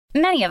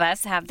Many of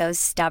us have those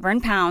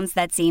stubborn pounds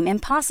that seem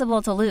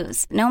impossible to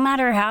lose, no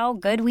matter how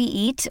good we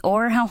eat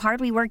or how hard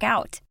we work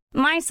out.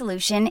 My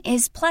solution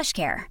is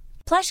PlushCare.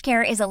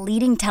 PlushCare is a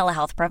leading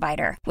telehealth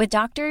provider with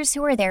doctors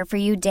who are there for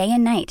you day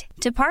and night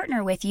to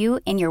partner with you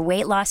in your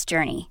weight loss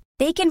journey.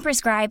 They can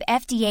prescribe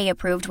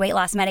FDA-approved weight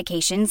loss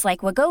medications like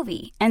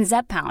Wegovy and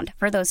Zepbound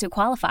for those who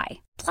qualify.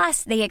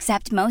 Plus, they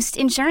accept most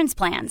insurance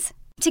plans.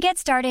 To get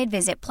started,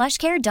 visit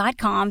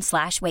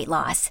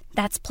plushcare.com/weightloss.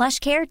 That's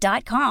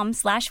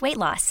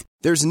plushcare.com/weightloss.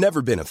 There's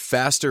never been a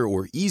faster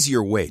or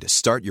easier way to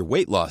start your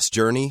weight loss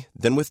journey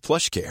than with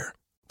PlushCare.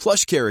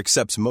 PlushCare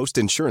accepts most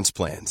insurance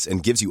plans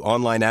and gives you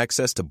online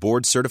access to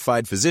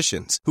board-certified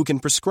physicians who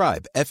can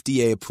prescribe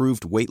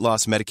FDA-approved weight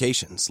loss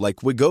medications like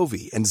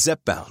Wegovy and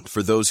Zepbound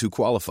for those who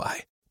qualify.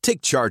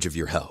 Take charge of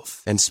your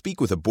health and speak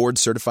with a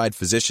board-certified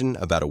physician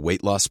about a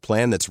weight loss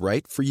plan that's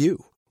right for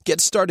you. Get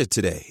started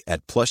today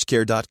at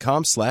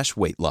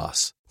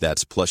plushcare.com/weightloss.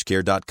 That's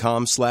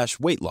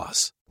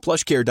plushcare.com/weightloss.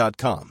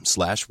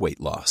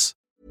 plushcare.com/weightloss.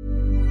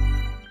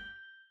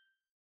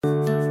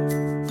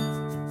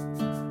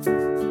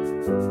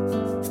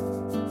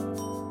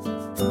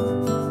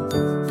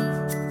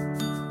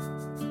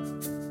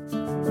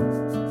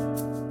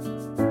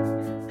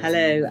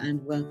 Hello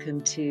and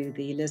welcome to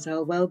the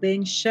Lazar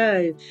Wellbeing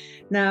Show.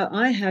 Now,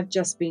 I have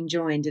just been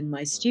joined in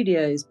my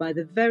studios by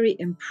the very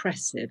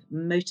impressive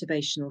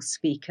motivational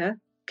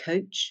speaker,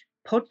 coach,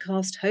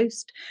 podcast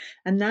host,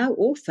 and now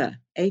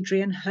author,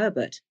 Adrienne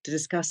Herbert, to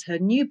discuss her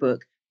new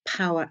book,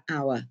 Power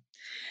Hour.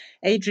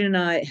 Adrienne and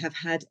I have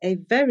had a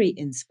very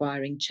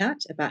inspiring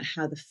chat about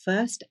how the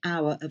first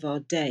hour of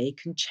our day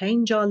can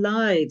change our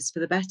lives for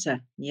the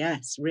better.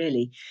 Yes,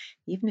 really,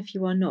 even if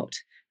you are not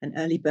an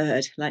early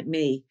bird like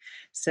me.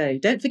 So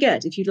don't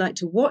forget, if you'd like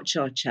to watch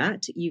our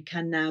chat, you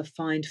can now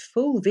find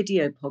full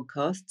video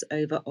podcasts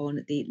over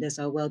on the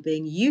Lazar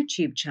Wellbeing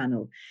YouTube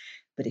channel.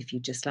 But if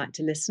you'd just like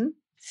to listen,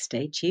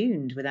 stay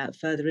tuned. Without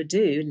further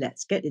ado,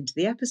 let's get into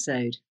the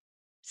episode.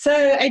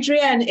 So,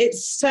 Adrienne,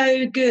 it's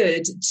so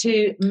good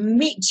to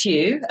meet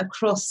you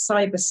across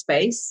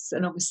cyberspace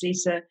and obviously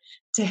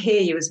to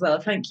hear you as well.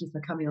 Thank you for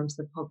coming onto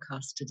the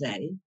podcast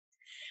today.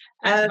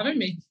 Thanks for having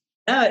me.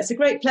 Oh, it's a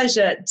great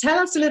pleasure. Tell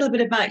us a little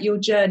bit about your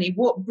journey.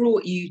 What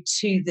brought you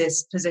to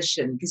this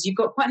position? Because you've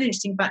got quite an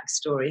interesting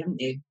backstory, haven't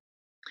you?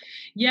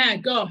 Yeah,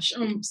 gosh,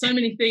 so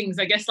many things.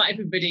 I guess like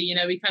everybody,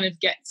 we kind of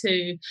get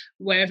to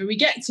wherever we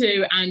get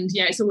to, and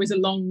yeah, it's always a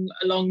long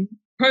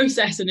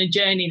process and a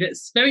journey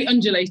that's very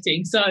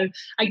undulating. So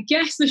I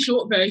guess the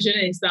short version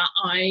is that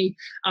I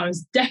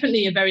was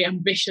definitely a very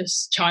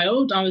ambitious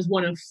child. I was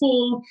one of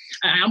four.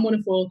 I am one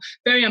of four,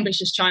 very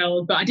ambitious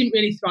child, but I didn't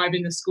really thrive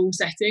in the school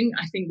setting.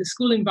 I think the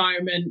school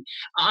environment,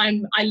 I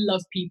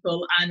love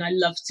people and I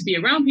love to be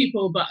around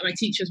people, but my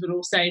teachers would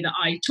all say that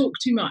I talk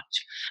too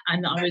much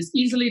and that I was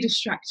easily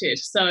distracted.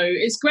 So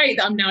it's great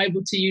that I'm now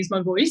able to use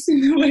my voice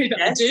in the way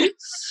that I do.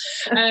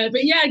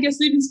 But yeah, I guess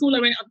leaving school,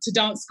 I went up to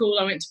dance school.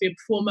 I went to be a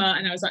performer,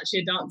 and I was actually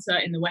a dancer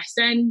in the West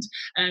End.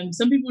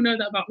 Some people know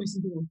that about me,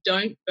 some people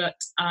don't. But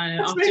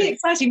that's really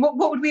exciting. What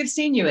would we have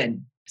seen you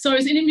in? So I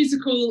was in a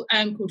musical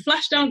called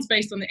Flashdance,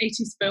 based on the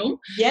 80s film.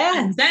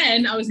 Yeah. And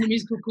then I was in a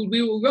musical called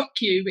We Will Rock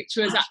You, which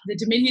was at the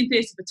Dominion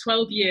Theatre for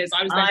 12 years.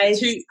 I was there for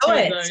two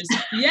of those.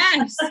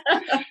 Yes.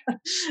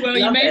 Well,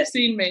 you may have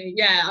seen me.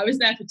 Yeah, I was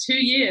there for 2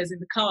 years in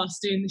the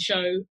cast doing the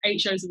show, 8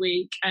 shows a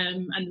week.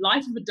 And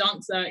life of a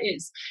dancer,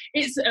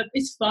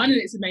 it's fun and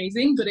it's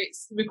amazing, but it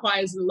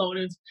requires a lot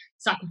of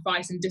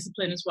sacrifice and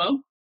discipline as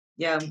well.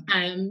 Yeah.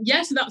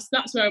 So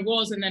that's where I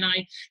was, and then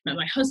I met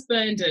my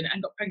husband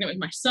and got pregnant with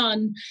my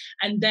son,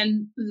 and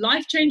then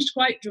life changed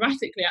quite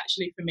dramatically,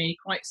 actually, for me,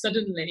 quite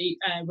suddenly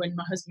when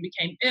my husband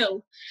became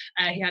ill.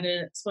 He had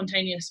a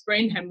spontaneous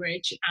brain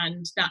hemorrhage,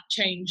 and that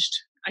changed,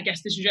 I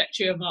guess, the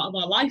trajectory of our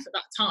life at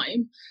that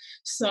time.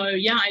 So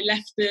yeah, I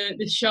left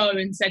the show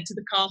and said to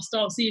the cast,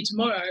 I'll see you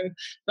tomorrow,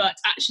 but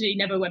actually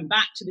never went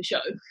back to the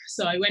show.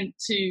 So I went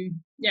to,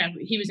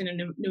 he was in a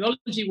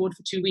neurology ward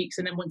for 2 weeks,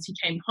 and then once he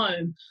came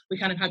home, we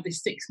kind of had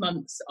this 6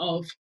 months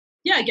of,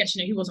 I guess,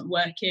 he wasn't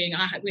working.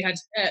 We had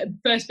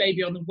first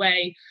baby on the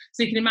way.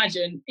 So you can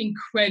imagine,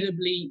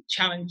 incredibly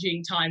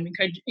challenging time,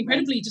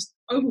 incredibly just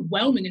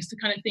overwhelming as to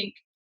kind of think,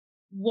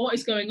 what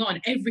is going on?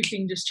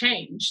 Everything just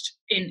changed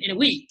in a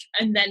week.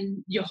 And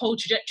then your whole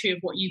trajectory of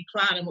what you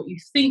plan and what you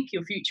think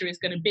your future is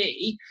going to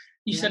be,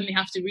 you suddenly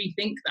have to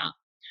rethink that.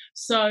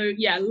 So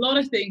yeah, a lot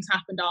of things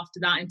happened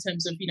after that in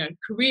terms of,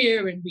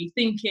 career and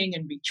rethinking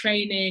and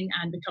retraining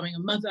and becoming a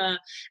mother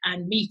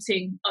and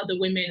meeting other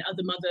women,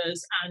 other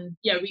mothers, and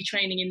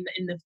retraining in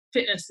the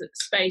fitness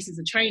space as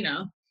a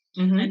trainer.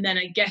 Mm-hmm. And then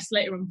I guess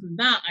later on from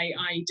that,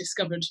 I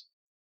discovered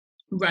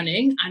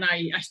running, and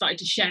I started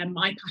to share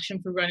my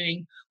passion for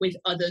running with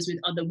others, with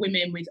other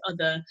women, with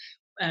other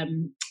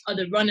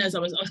runners. I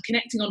was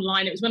connecting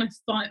online. It was when I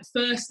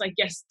first, I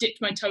guess,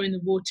 dipped my toe in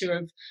the water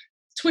of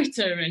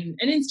Twitter and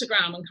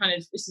Instagram, and kind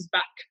of, this is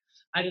back,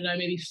 I don't know,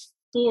 maybe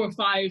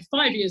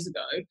five years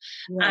ago.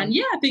 Yeah. And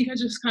I think I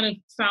just kind of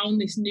found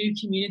this new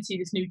community,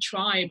 this new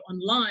tribe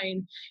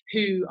online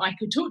who I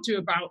could talk to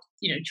about,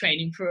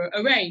 training for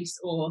a race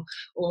or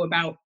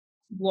about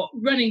what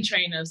running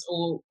trainers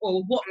or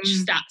watch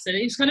stats. And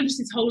it's kind of just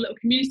this whole little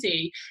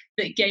community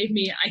that gave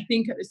me, I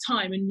think at the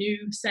time, a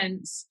new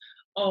sense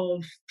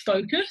of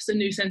focus, a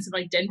new sense of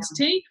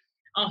identity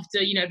after,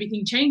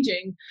 everything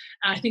changing.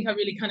 I think I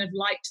really kind of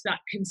liked that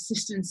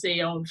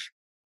consistency of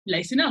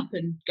lacing up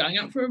and going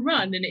out for a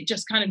run. And it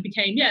just kind of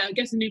became, I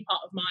guess, a new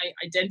part of my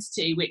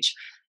identity, which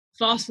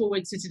fast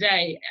forward to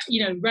today,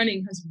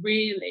 running has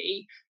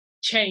really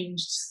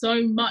changed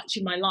so much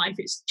in my life.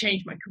 It's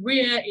changed my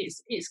career.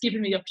 It's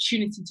given me the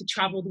opportunity to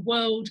travel the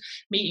world,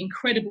 meet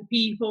incredible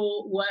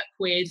people, work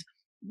with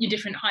your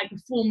different high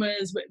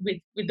performers,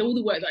 with all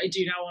the work that I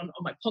do now on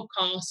my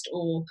podcast,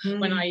 or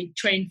when I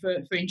train for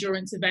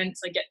endurance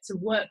events. I get to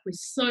work with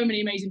so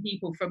many amazing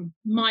people, from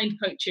mind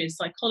coaches,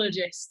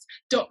 psychologists,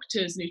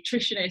 doctors,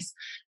 nutritionists,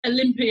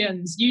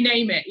 Olympians, you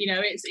name it.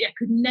 I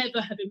could never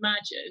have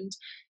imagined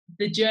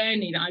the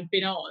journey that I've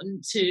been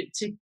on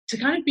to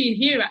kind of being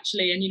here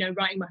actually, and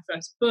writing my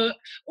first book.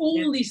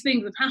 All these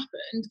things have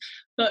happened,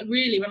 but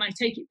really when I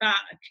take it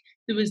back,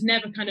 there was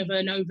never kind of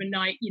an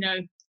overnight,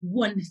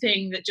 one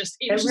thing that just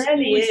it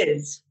really always,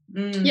 is.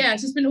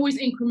 It's just been always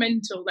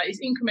incremental. Like,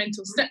 it's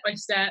incremental, step by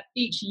step,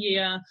 each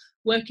year,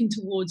 working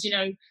towards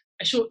a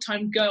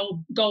short-term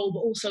goal, but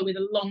also with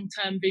a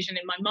long-term vision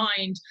in my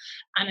mind.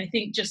 And I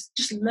think just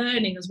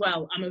learning as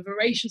well. I'm a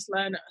voracious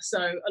learner,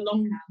 so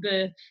along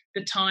the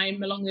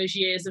time, along those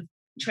years of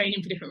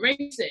training for different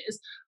races,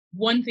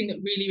 one thing that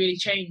really, really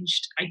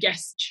changed, I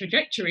guess,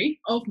 trajectory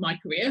of my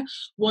career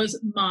was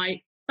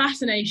my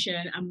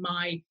fascination and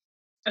my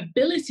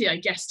ability, I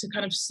guess, to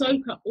kind of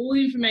soak up all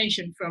the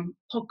information from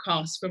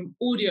podcasts, from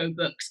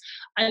audiobooks.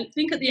 I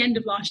think at the end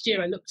of last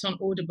year, I looked on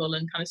Audible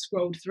and kind of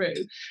scrolled through,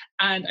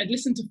 and I'd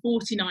listened to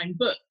 49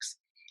 books.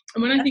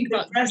 And when I think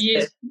about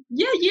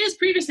years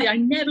previously, I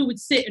never would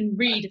sit and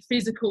read a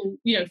physical,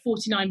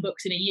 49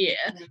 books in a year.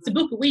 It's a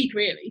book a week,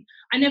 really.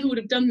 I never would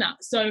have done that.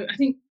 So I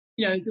think,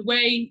 the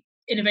way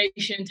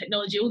innovation,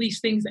 technology, all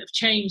these things that have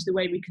changed the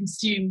way we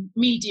consume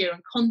media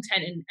and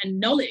content and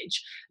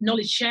knowledge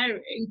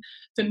sharing,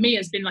 for me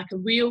has been like a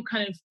real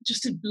kind of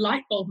just a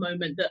light bulb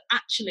moment that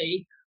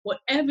actually,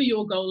 whatever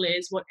your goal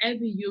is,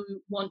 whatever you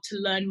want to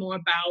learn more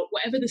about,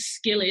 whatever the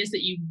skill is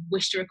that you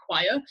wish to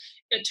acquire,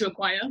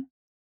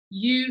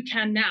 you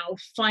can now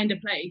find a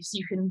place.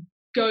 You can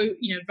go,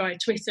 via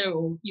Twitter,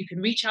 or you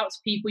can reach out to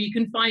people, you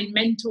can find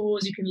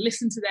mentors, you can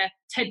listen to their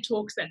TED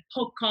Talks, their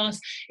podcasts.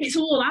 It's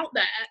all out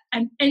there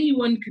and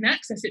anyone can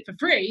access it for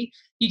free.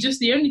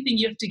 The only thing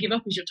you have to give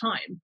up is your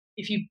time.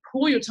 If you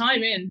pour your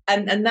time in.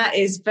 And that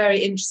is very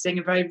interesting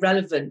and very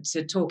relevant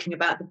to talking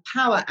about the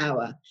power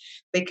hour,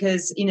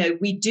 because,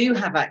 we do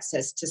have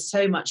access to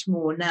so much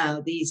more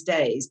now these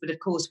days, but of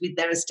course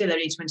there are still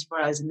only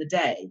 24 hours in the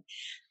day.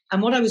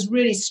 And what I was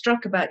really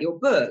struck about your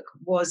book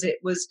was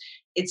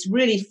it's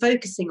really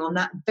focusing on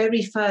that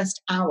very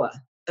first hour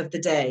of the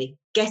day,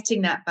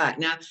 getting that back.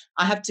 Now,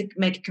 I have to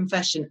make a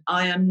confession.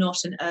 I am not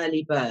an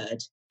early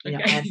bird.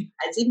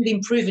 It's even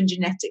been proven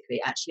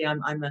genetically. Actually,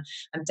 I'm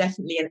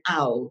definitely an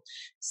owl.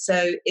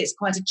 So it's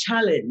quite a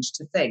challenge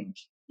to think,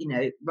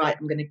 right,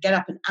 I'm going to get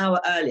up an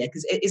hour earlier.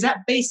 Because is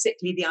that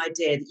basically the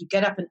idea, that you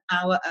get up an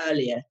hour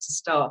earlier to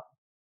start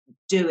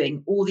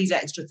doing all these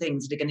extra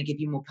things that are going to give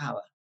you more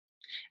power?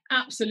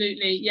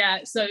 Absolutely, yeah.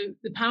 So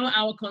the power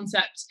hour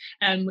concept,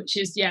 which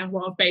is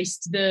what I've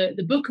based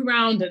the book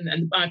around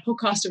and my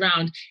podcast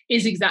around,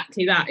 is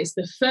exactly that. It's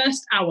the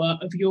first hour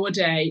of your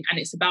day, and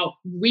it's about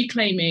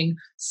reclaiming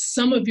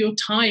some of your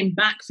time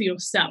back for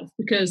yourself.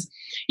 Because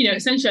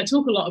essentially, I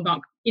talk a lot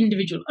about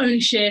individual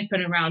ownership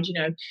and around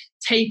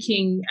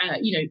taking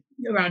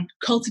around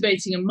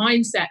cultivating a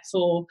mindset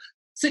for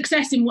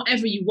success in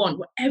whatever you want,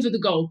 whatever the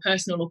goal,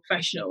 personal or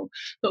professional.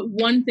 But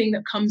one thing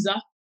that comes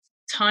up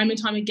time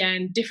and time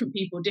again, different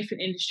people,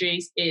 different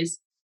industries, is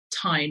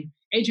time.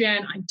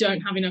 Adrienne, I don't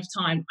have enough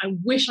time. I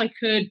wish I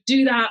could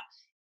do that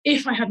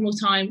if I had more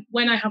time,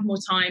 when I have more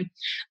time.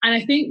 And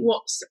I think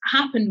what's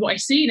happened, what I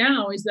see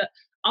now, is that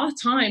our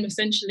time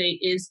essentially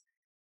is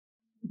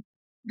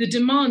the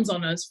demands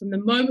on us from the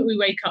moment we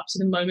wake up to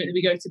the moment that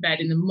we go to bed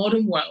in the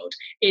modern world,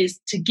 is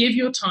to give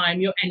your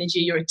time, your energy,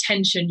 your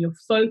attention, your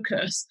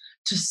focus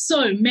to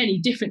so many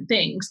different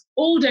things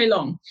all day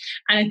long.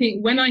 And I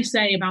think when I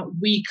say about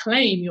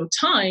reclaim your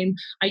time,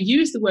 I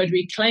use the word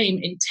reclaim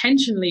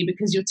intentionally,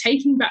 because you're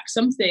taking back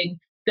something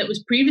that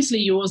was previously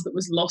yours, that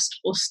was lost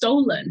or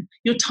stolen.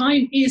 Your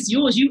time is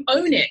yours. You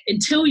own it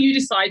until you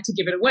decide to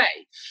give it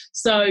away.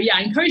 So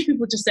I encourage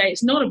people to say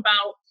it's not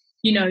about,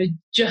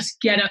 just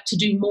get up to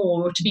do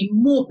more or to be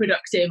more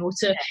productive, or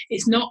to,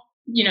 it's not,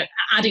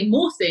 adding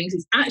more things.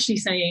 It's actually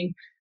saying,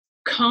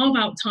 carve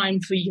out time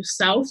for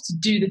yourself to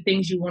do the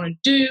things you want to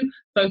do,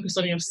 focus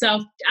on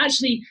yourself.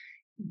 Actually,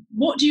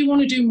 what do you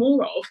want to do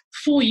more of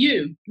for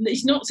you?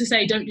 It's not to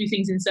say don't do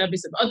things in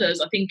service of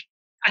others. I think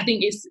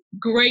it's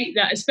great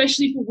that,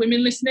 especially for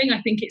women listening,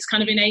 I think it's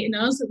kind of innate in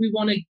us that we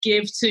want to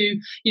give to,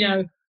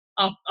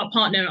 our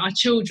partner, our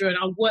children,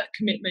 our work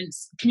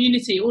commitments,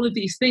 community, all of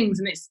these things.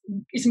 And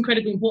it's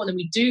incredibly important that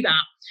we do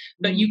that.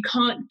 But you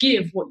can't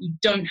give what you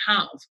don't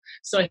have.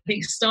 So I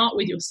think start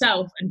with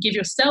yourself and give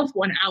yourself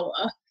 1 hour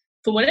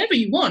for whatever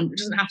you want. It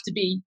doesn't have to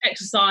be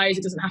exercise.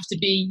 It doesn't have to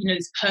be,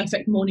 this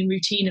perfect morning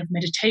routine of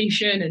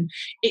meditation. And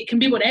it can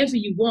be whatever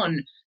you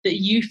want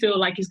that you feel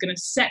like is going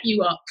to set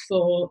you up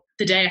for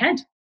the day ahead.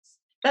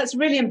 That's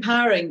really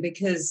empowering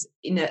because,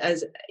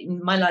 as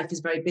my life is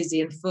very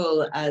busy and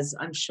full, as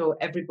I'm sure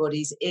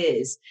everybody's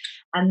is.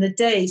 And the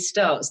day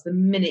starts the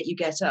minute you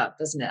get up,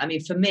 doesn't it? I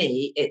mean, for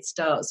me, it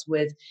starts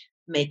with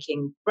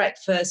making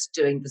breakfast,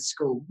 doing the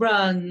school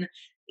run,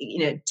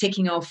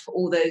 ticking off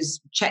all those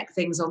check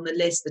things on the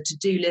list, the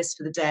to-do list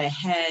for the day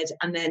ahead,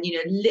 and then,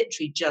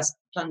 literally just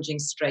plunging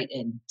straight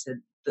into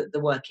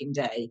the working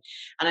day.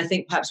 And I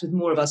think perhaps with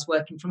more of us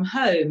working from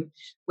home,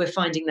 we're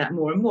finding that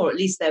more and more. At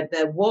least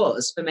there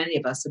was for many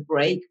of us a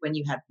break when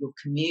you had your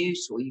commute,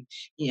 or you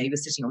were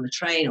sitting on the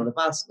train or the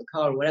bus or the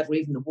car or whatever,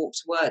 even the walk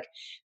to work.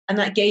 And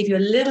that gave you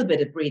a little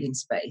bit of breathing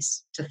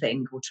space to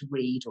think or to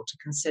read or to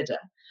consider.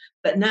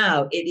 But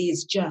now it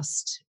is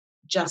just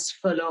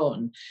full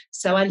on.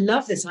 So I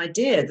love this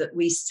idea that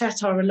we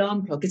set our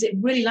alarm clock. Is it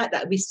really like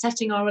that? We're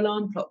setting our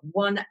alarm clock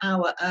 1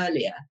 hour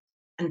earlier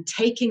and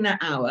taking that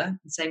hour and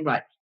saying,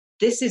 right,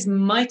 this is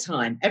my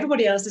time.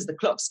 Everybody else's, the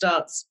clock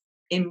starts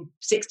in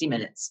 60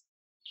 minutes.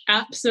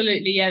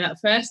 Absolutely. Yeah. That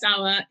first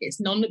hour, it's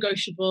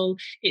non-negotiable.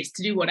 It's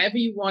to do whatever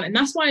you want. And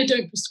that's why I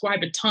don't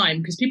prescribe a time,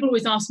 because people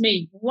always ask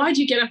me, why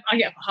do you get up? I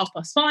get up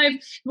at 5:30.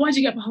 Why do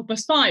you get up at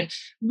 5:30?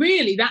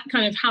 Really, that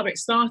kind of habit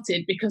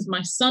started because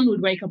my son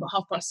would wake up at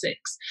 6:30.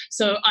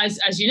 So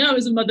as you know,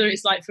 as a mother,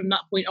 it's like from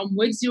that point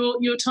onwards,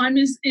 your time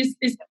is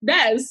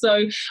theirs.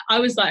 So I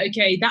was like,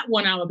 okay, that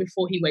 1 hour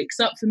before he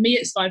wakes up, for me,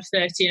 it's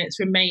 5:30, and it's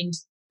remained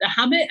a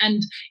habit.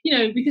 And,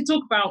 we could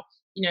talk about,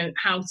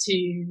 how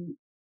to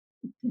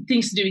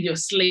things to do with your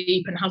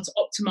sleep and how to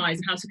optimize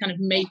and how to kind of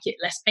make it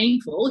less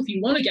painful if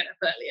you want to get up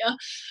earlier,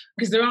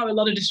 because there are a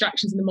lot of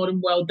distractions in the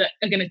modern world that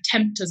are going to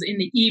tempt us in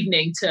the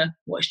evening to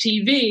watch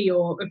TV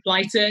or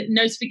reply to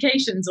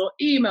notifications or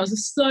emails.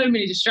 There's so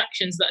many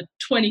distractions that are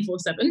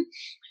 24/7.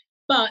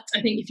 But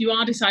I think if you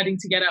are deciding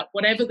to get up,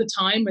 whatever the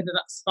time, whether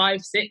that's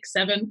 5, 6,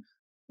 7,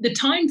 the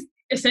time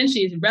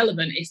essentially is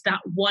irrelevant. It's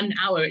that 1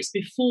 hour. It's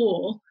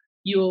before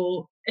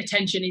your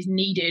attention is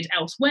needed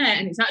elsewhere,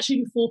 and it's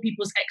actually before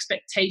people's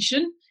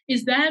expectation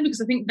is there,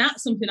 because I think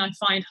that's something I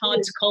find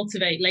hard to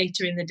cultivate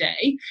later in the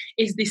day,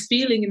 is this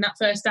feeling in that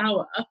first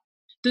hour,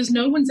 there's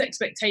no one's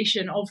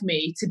expectation of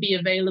me to be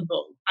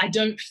available. I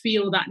don't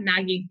feel that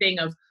nagging thing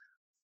of,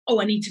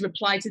 I need to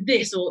reply to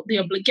this, or the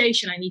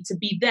obligation, I need to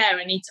be there,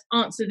 I need to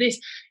answer this.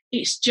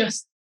 It's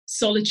just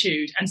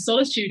solitude. And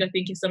solitude, I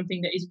think, is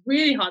something that is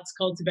really hard to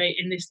cultivate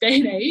in this day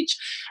and age,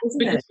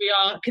 because we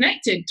are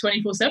connected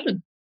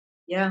 24/7.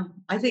 Yeah,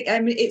 I think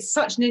it's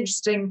such an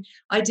interesting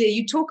idea.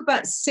 You talk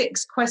about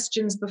 6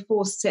 questions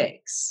before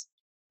 6.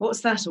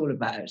 What's that all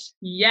about?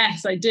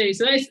 Yes, I do.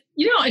 So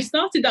I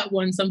started that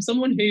once. I'm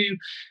someone who,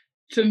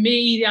 for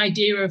me, the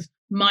idea of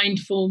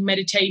mindful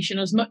meditation,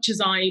 as much as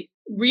I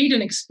read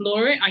and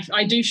explore it,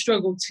 I do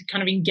struggle to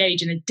kind of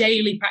engage in a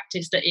daily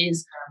practice that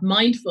is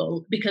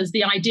mindful, because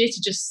the idea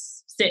to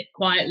just sit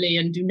quietly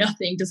and do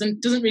nothing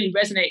doesn't really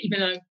resonate,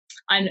 even though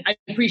I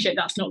appreciate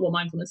that's not what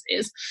mindfulness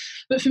is.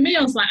 But for me,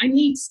 I was like, I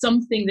need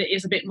something that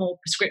is a bit more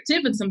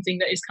prescriptive and something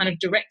that is kind of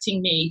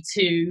directing me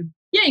to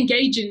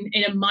engage in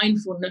a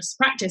mindfulness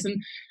practice.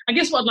 And I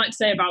guess what I'd like to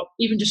say about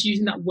even just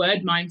using that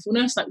word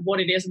mindfulness, like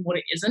what it is and what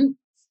it isn't,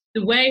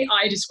 the way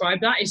I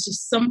describe that is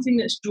just something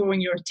that's drawing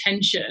your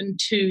attention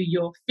to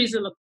your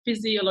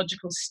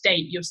physiological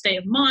state, your state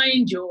of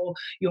mind, your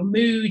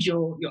mood,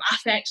 your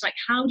affect. Like,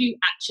 how do you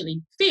actually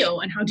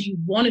feel, and how do you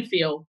want to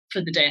feel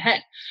for the day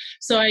ahead?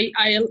 So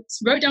I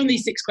wrote down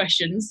these 6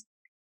 questions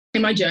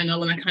in my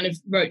journal, and I kind of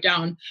wrote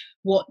down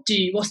what's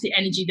the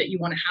energy that you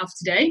want to have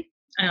today.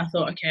 And I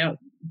thought, okay, I'll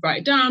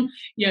write it down.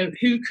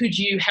 Who could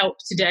you help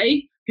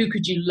today? Who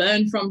could you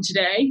learn from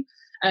today?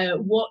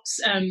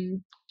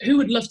 Who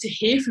would love to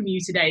hear from you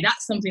today?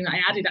 That's something that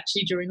I added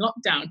actually during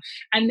lockdown.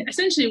 And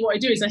essentially what I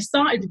do is I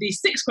started with these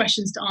 6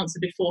 questions to answer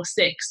before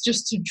 6,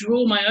 just to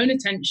draw my own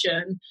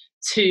attention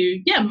to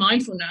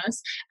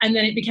mindfulness. And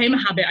then it became a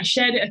habit. I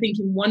shared it, I think,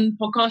 in one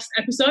podcast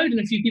episode,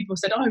 and a few people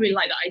said, I really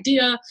like that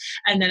idea.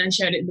 And then I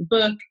shared it in the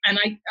book. And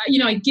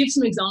I give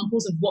some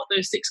examples of what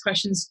those 6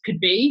 questions could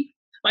be.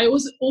 I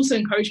also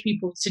encourage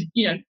people to,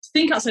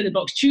 think outside the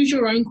box, choose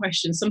your own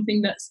questions,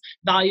 something that's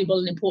valuable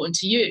and important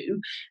to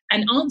you,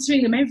 and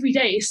answering them every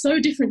day is so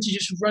different to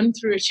just run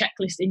through a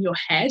checklist in your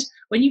head.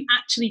 When you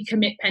actually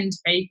commit pen to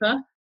paper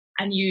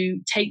and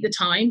you take the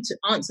time to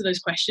answer those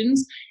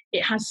questions,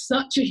 it has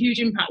such a huge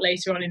impact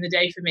later on in the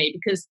day for me,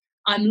 because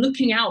I'm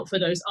looking out for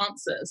those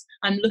answers.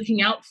 I'm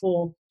looking out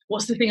for,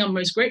 what's the thing I'm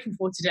most grateful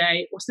for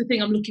today? What's the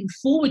thing I'm looking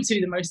forward to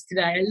the most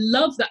today? I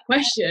love that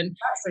question.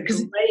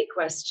 That's a great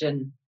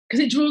question.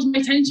 because it draws my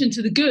attention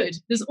to the good.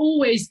 We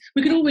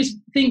could always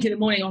think in the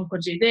morning, oh, I've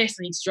got to do this,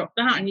 I need to drop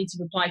that, I need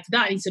to reply to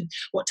that, I need to,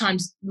 what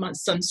time's my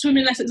son's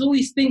swimming lessons, all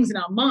these things in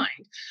our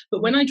mind.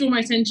 But when I draw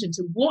my attention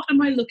to what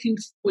am I looking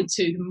forward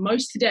to the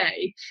most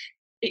today,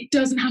 it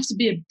doesn't have to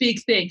be a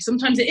big thing.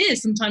 Sometimes it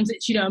is. Sometimes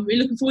it's, I'm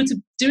really looking forward to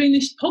doing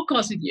this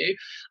podcast with you.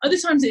 Other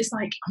times it's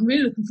like, I'm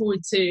really looking forward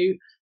to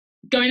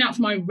going out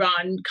for my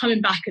run, coming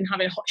back and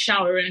having a hot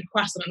shower and a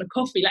croissant and a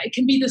coffee. Like, it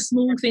can be the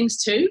small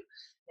things too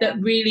that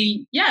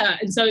really,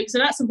 And so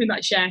that's something that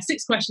I share.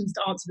 6 questions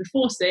to answer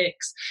before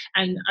 6.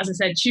 And as I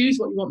said, choose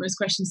what you want those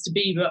questions to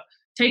be, but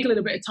take a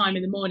little bit of time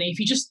in the morning. If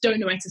you just don't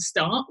know where to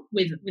start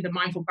with a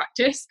mindful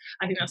practice,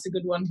 I think that's a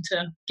good one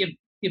to give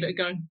it a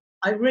go.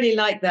 I really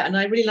like that. And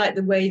I really like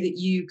the way that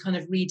you kind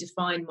of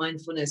redefine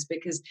mindfulness,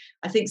 because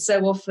I think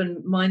so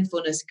often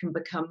mindfulness can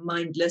become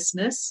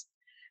mindlessness.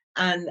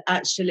 And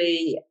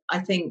actually, I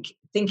think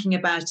thinking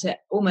about it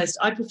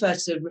I prefer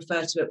to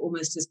refer to it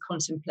almost as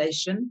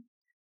contemplation.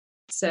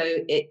 So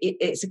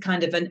it's a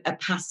kind of a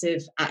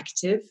passive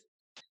active.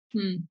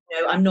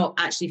 I'm not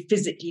actually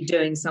physically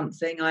doing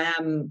something. I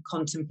am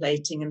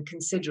contemplating and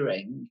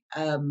considering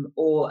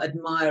or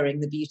admiring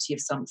the beauty of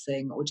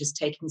something, or just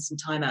taking some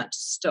time out to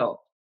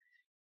stop,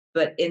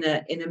 but in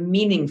a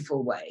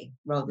meaningful way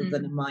rather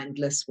than a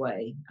mindless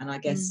way. And I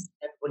guess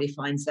everybody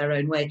finds their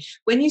own way.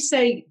 When you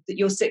say that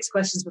your 6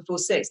 questions before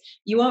 6,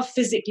 you are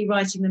physically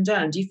writing them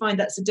down. Do you find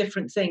that's a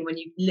different thing when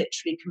you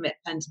literally commit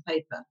pen to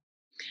paper?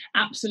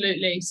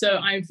 Absolutely. So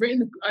I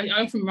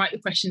often write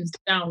the questions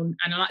down,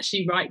 and I'll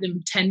actually write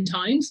them 10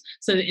 times,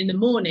 so that in the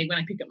morning when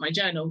I pick up my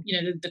journal,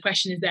 the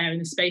question is there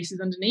and the space is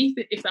underneath,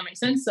 if that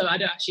makes sense. So I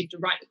don't actually have to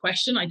write the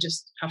question, I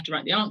just have to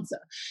write the answer.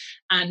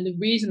 And the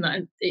reason that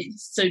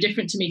it's so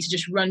different to me to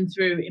just run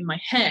through in my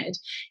head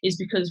is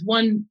because,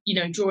 one,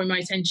 drawing my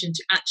attention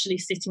to actually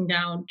sitting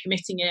down,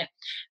 committing it.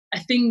 A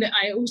thing that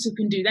I also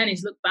can do then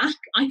is look back.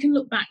 I can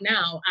look back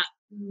now at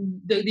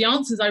the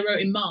answers I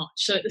wrote in March.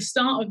 So at the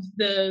start of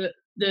the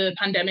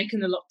pandemic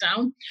and the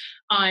lockdown,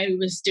 I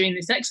was doing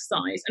this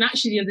exercise, and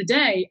actually the other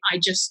day I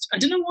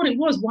don't know what it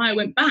was, why I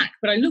went back,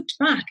 but I looked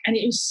back, and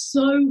it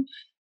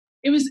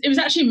was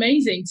actually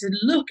amazing to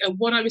look at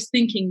what I was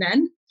thinking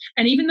then.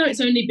 And even though it's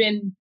only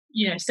been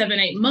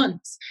 7-8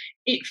 months,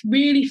 it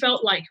really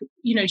felt like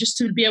just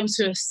to be able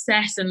to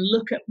assess and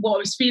look at what I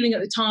was feeling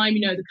at the time,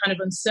 the kind of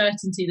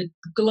uncertainty, the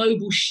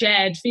global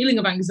shared feeling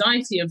of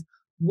anxiety of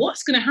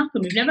what's going to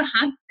happen. We've never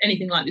had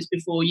anything like this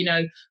before.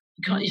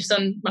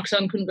 My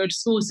son couldn't go to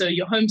school, so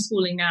you're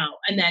homeschooling now.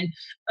 And then,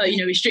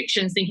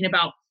 restrictions, thinking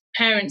about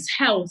parents'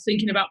 health,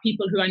 thinking about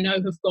people who I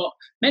know have got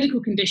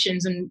medical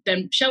conditions and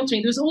them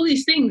sheltering. There was all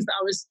these things that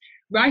I was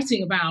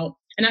writing about,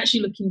 and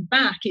actually looking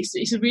back,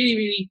 it's a really,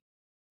 really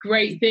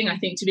great thing, I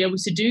think, to be able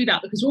to do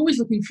that, because we're always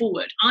looking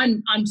forward.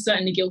 I'm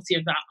certainly guilty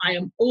of that. I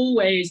am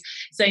always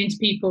saying to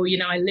people,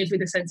 I live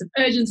with a sense of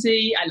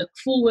urgency. I look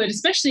forward,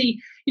 especially,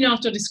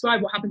 after I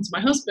described what happened to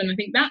my husband. I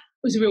think that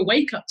was a real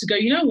wake up to go,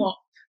 you know what?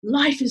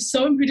 Life is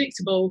so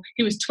unpredictable.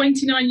 He was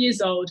 29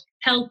 years old,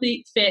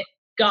 healthy, fit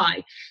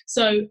guy.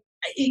 So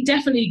it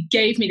definitely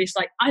gave me this,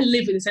 I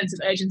live with a sense of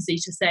urgency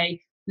to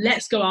say,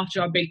 let's go after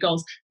our big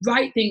goals,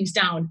 write things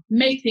down,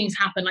 make things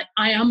happen.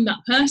 I am that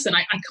person.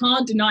 I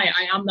can't deny it.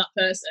 I am that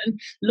person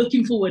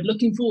looking forward.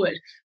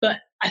 But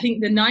I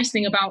think the nice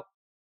thing about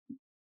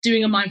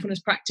doing a mindfulness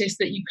practice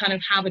that you kind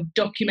of have a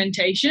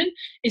documentation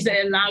is that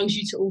it allows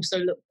you to also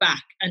look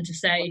back and to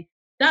say,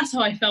 that's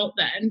how I felt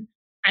then.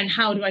 And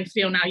how do I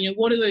feel now?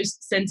 What are those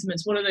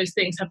sentiments? What are those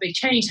things? Have they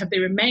changed? Have they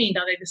remained?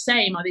 Are they the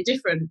same? Are they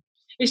different?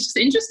 It's just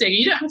interesting.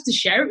 You don't have to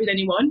share it with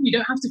anyone. You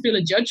don't have to feel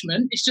a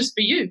judgment. It's just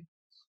for you.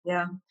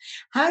 Yeah.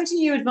 How do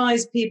you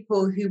advise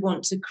people who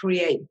want to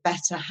create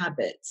better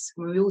habits?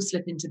 When we all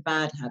slip into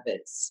bad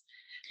habits,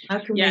 how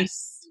can we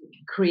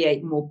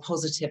create more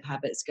positive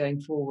habits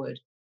going forward?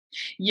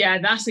 Yeah,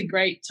 that's a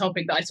great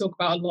topic that I talk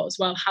about a lot as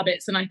well,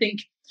 habits. And I think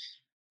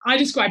I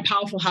describe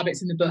powerful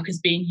habits in the book as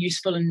being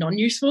useful and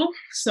non-useful.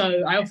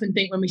 So I often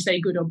think when we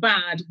say good or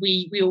bad,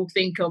 we all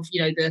think of,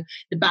 the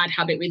bad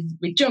habit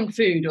with junk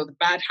food, or the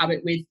bad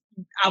habit with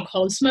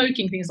alcohol and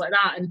smoking, things like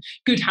that, and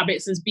good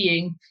habits as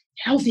being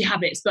healthy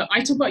habits. But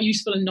I talk about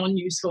useful and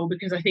non-useful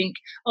because I think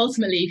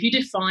ultimately, if you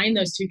define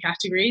those two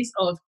categories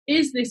of,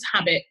 is this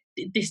habit,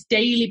 this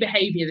daily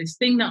behavior, this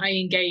thing that I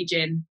engage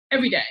in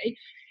every day,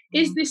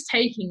 is this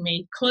taking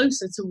me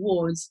closer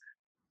towards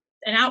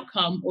an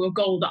outcome or a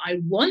goal that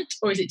I want,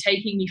 or is it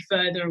taking me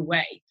further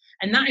away?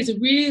 And that is a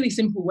really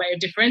simple way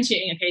of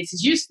differentiating, okay, this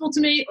is useful to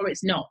me or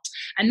it's not.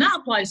 And that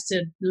applies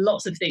to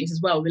lots of things as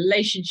well,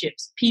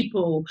 relationships,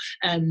 people,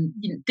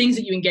 things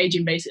that you engage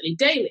in basically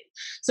daily.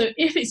 So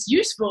if it's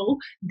useful,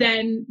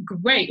 then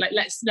great,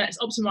 let's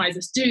optimize,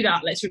 let's do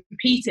that, let's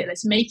repeat it,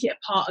 let's make it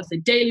a part of the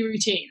daily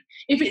routine.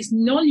 If it's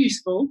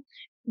non-useful,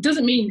 it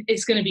doesn't mean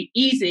it's going to be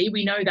easy.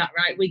 We know that,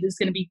 right? There's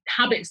going to be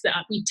habits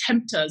that we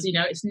tempt us,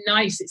 it's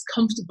nice, it's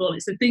comfortable,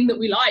 it's the thing that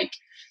we like,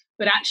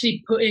 but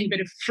actually putting a bit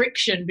of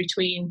friction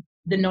between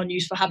the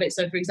non-useful habits.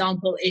 So for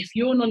example, if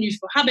your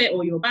non-useful habit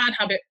or your bad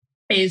habit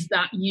is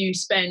that you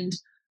spend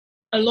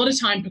a lot of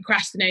time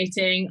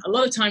procrastinating, a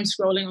lot of time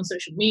scrolling on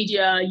social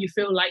media. You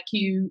feel like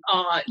you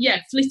are,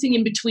 flitting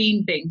in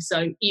between things.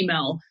 So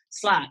email,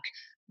 Slack,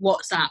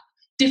 WhatsApp,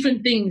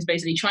 different things,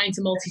 basically trying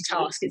to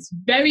multitask. It's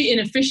very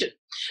inefficient.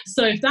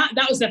 So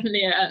that was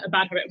definitely a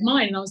bad habit of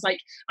mine. And I was like,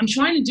 I'm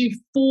trying to do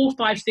 4 or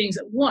 5 things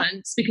at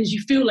once because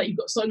you feel like you've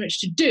got so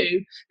much to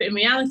do. But in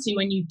reality,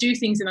 when you do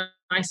things in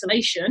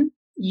isolation,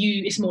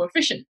 it's more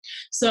efficient.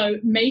 So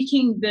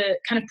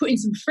putting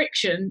some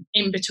friction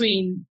in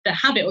between the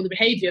habit or the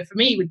behavior for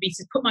me would be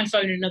to put my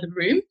phone in another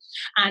room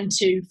and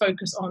to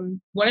focus on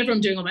whatever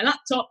I'm doing on my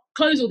laptop,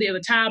 close all the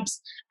other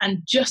tabs and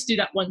just do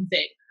that one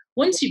thing.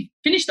 Once you've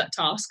finished that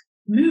task,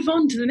 move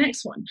on to the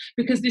next one,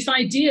 because this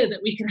idea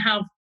that we can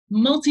have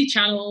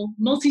multi-channel,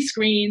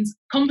 multi-screens,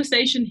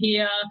 conversation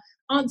here,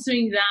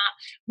 answering that,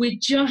 we're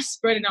just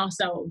spreading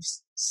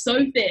ourselves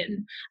so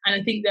thin. And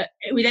I think that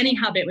with any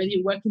habit, whether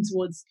you're working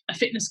towards a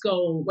fitness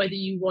goal, whether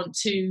you want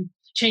to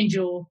change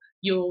your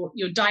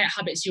diet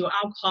habits, your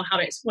alcohol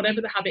habits, whatever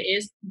the habit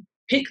is,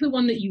 pick the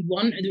one that you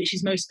want and which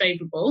is most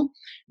favorable.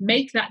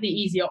 Make that the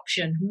easy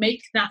option.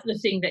 Make that the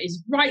thing that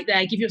is right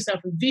there. Give yourself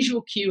a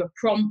visual cue, a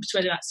prompt,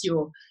 whether that's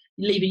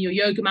leaving your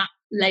yoga mat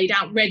laid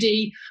out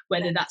ready,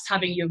 whether that's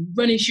having your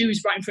running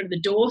shoes right in front of the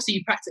door so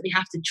you practically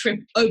have to trip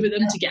over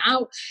them to get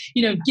out.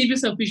 Give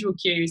yourself visual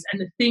cues,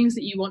 and the things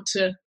that you want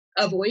to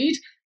avoid,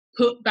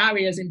 put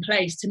barriers in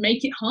place to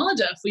make it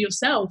harder for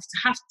yourself to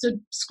have to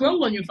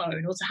scroll on your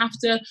phone or to have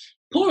to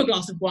pour a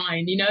glass of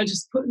wine.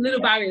 Just put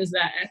little barriers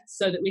there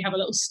so that we have a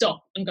little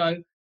stop and go,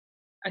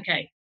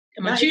 okay,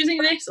 am I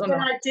choosing this or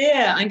not? Good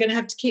idea. I'm going to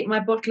have to keep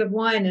my bottle of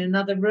wine in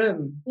another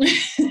room.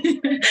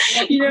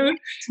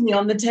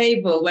 On the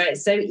table where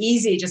it's so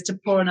easy just to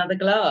pour another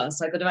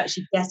glass. I've got to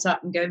actually get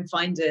up and go and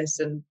find it.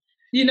 And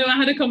I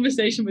had a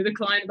conversation with a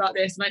client about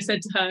this, and I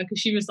said to her, because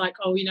she was like,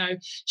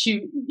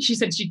 she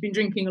said she'd been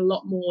drinking a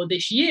lot more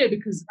this year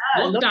because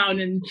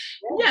lockdown, and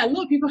a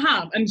lot of people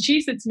have. And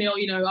she said to me, I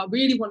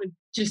really want to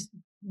just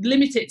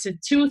limit it to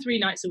 2 or 3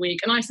 nights a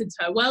week. And I said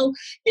to her, well,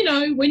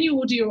 when you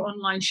order your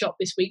online shop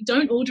this week,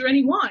 don't order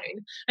any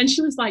wine. And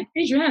she was like,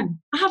 Adrienne,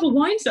 I have a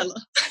wine cellar.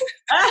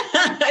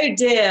 Oh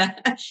dear,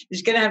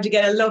 you're going to have to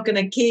get a lock and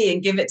a key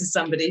and give it to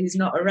somebody who's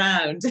not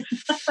around.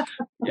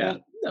 Yeah,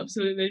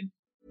 absolutely.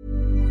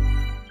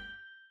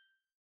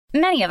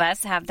 Many of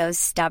us have those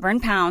stubborn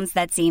pounds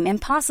that seem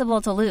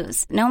impossible to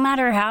lose, no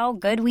matter how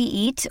good we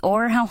eat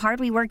or how hard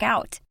we work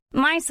out.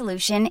 My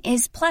solution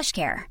is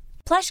PlushCare.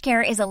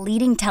 PlushCare is a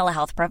leading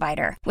telehealth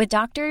provider with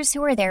doctors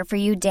who are there for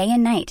you day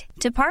and night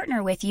to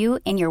partner with you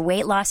in your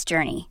weight loss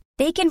journey.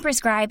 They can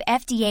prescribe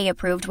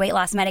FDA-approved weight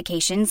loss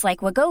medications like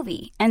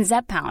Wegovy and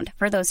Zepbound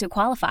for those who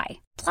qualify.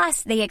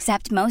 Plus, they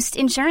accept most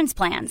insurance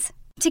plans.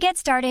 To get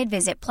started,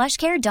 visit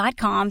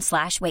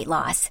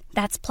plushcare.com/weightloss.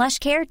 That's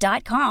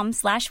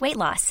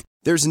plushcare.com/weightloss.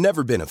 There's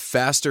never been a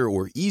faster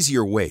or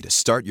easier way to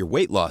start your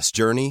weight loss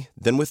journey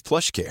than with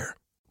PlushCare.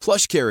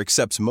 PlushCare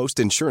accepts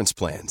most insurance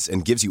plans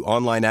and gives you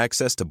online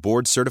access to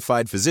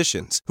board-certified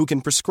physicians who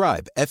can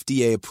prescribe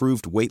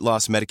FDA-approved weight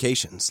loss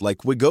medications like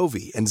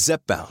Wegovy and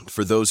Zepbound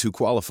for those who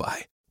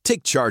qualify.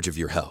 Take charge of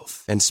your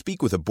health and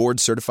speak with a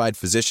board-certified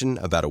physician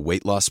about a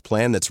weight loss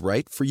plan that's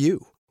right for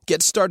you.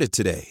 Get started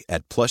today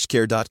at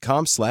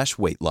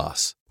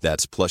plushcare.com/weightloss.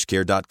 That's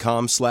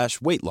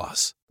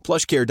plushcare.com/weightloss.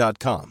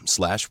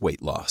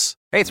 plushcare.com/weightloss.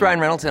 Hey, it's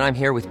Ryan Reynolds, and I'm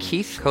here with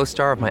Keith,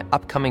 co-star of my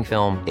upcoming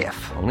film,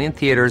 If, only in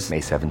theaters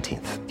May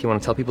 17th. Do you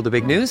want to tell people the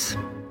big news?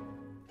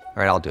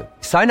 All right, I'll do it.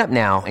 Sign up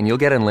now and you'll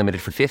get unlimited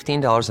for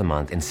 $15 a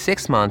month and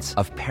 6 months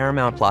of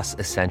Paramount Plus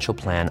Essential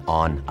Plan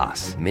on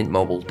us.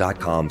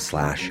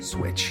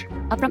 MintMobile.com/switch.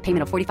 Upfront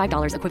payment of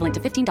 $45 equivalent to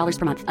 $15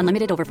 per month.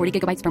 Unlimited over 40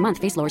 gigabytes per month.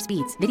 Face lower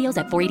speeds. Videos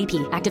at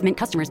 480p. Active Mint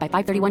customers by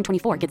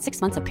 531.24 get 6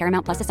 months of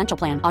Paramount Plus Essential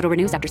Plan. Auto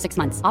renews after 6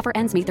 months. Offer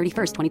ends May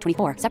 31st,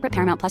 2024. Separate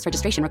Paramount Plus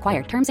registration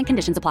required. Terms and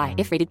conditions apply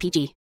if rated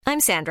PG. I'm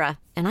Sandra,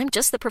 and I'm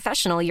just the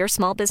professional your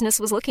small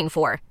business was looking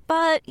for.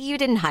 But you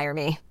didn't hire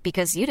me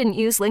because you didn't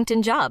use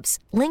LinkedIn Jobs.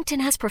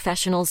 LinkedIn has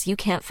professionals you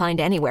can't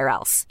find anywhere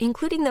else,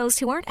 including those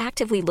who aren't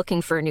actively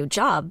looking for a new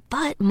job,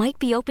 but might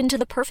be open to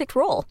the perfect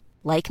role,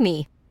 like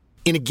me.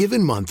 In a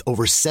given month,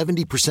 over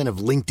 70% of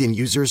LinkedIn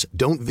users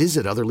don't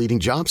visit other leading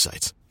job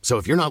sites. So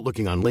if you're not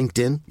looking on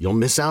LinkedIn, you'll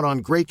miss out on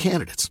great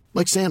candidates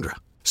like Sandra.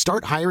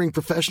 Start hiring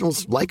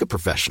professionals like a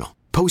professional.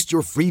 Post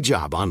your free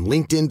job on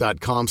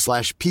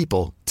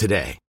linkedin.com/people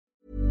today.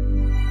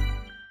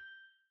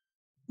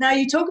 Now,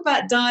 you talk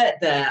about diet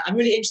there. I'm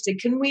really interested.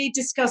 Can we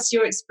discuss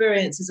your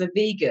experience as a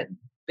vegan?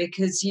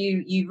 Because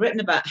you've written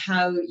about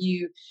how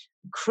you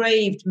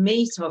craved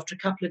meat after a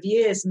couple of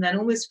years and then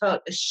almost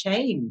felt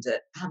ashamed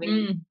at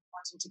having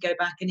wanting to go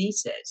back and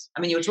eat it.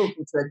 I mean, you're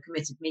talking to a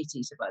committed meat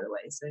eater, by the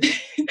way. So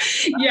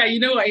yeah, you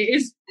know what it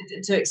is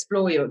to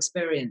explore your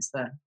experience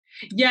there.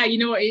 Yeah, you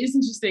know what, it is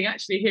interesting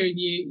actually hearing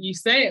you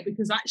say it,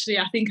 because actually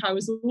I think I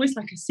was always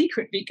like a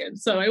secret vegan.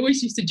 So I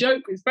always used to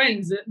joke with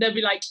friends that they'll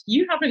be like,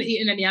 you haven't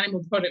eaten any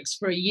animal products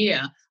for a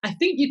year. I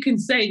think you can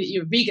say that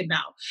you're vegan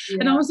now.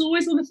 Yeah. And I was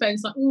always on the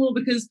fence like,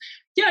 because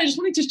I just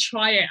wanted to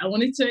try it. I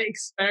wanted to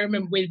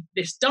experiment with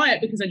this diet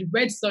because I'd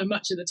read so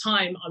much at the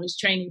time. I was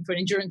training for an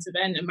endurance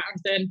event, a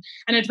marathon,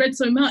 and I'd read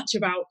so much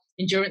about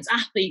endurance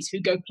athletes who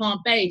go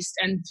plant-based,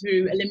 and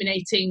through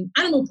eliminating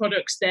animal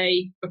products,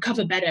 they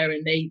recover better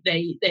and they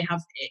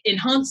have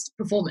enhanced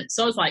performance.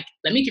 So I was like,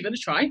 let me give it a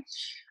try.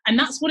 And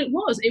that's what it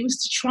was. It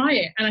was to try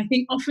it. And I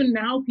think often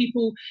now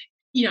people,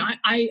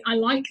 I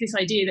like this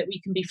idea that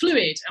we can be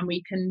fluid and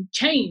we can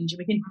change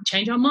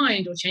our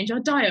mind or change our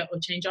diet or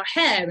change our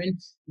hair, and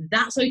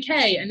that's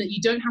okay. And that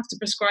you don't have to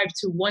prescribe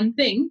to one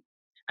thing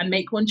and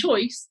make one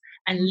choice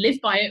and live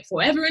by it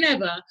forever and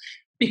ever,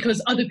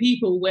 because other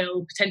people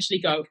will potentially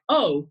go,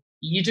 oh,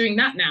 you're doing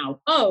that now.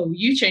 Oh,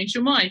 you changed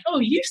your mind. Oh,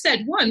 you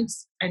said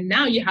once and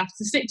now you have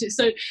to stick to it.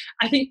 So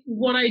I think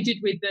what I did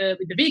with the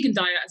vegan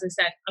diet, as I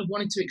said, I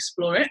wanted to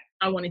explore it.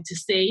 I wanted to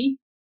see,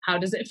 how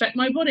does it affect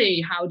my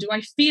body? How do I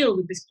feel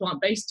with this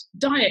plant-based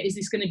diet? Is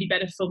this going to be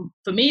better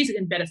for me? Is it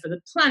going to be better for the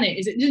planet?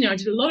 Is it, I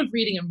did a lot of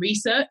reading and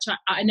research.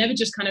 I never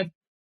just kind of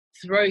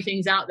throw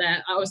things out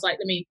there. I was like,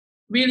 let me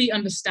really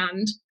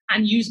understand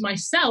and use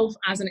myself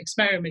as an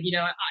experiment.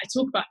 I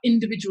talk about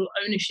individual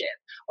ownership.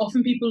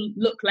 Often people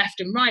look left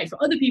and right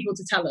for other people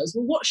to tell us,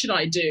 well, what should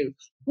I do?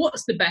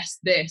 What's the best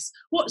this?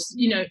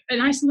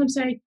 And I sometimes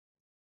say,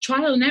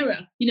 trial and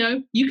error.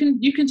 You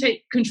can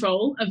take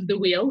control of the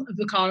wheel of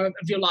the car of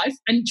your life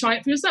and try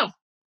it for yourself.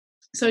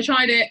 So I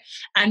tried it,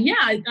 and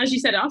as you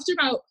said, after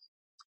about,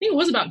 I think it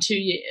was about 2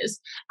 years,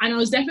 and I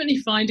was definitely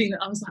finding that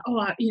I was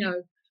like,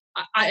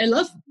 I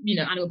love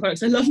animal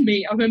products. I love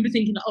meat. I remember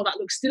thinking, oh, that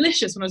looks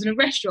delicious when I was in a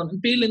restaurant, and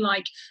feeling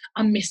like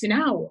I'm missing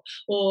out,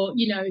 or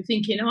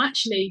thinking, oh,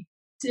 actually,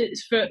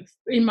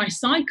 in my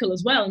cycle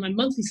as well, in my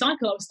monthly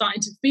cycle, I was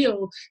starting to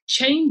feel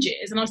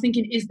changes, and I was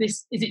thinking, is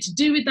it to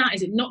do with that?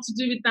 Is it not to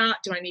do with that?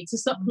 Do I need to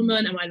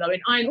supplement? Am I low in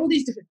iron? All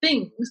these different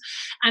things.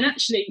 And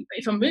actually,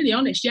 if I'm really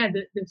honest,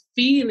 the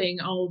feeling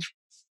of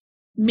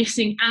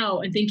missing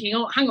out and thinking,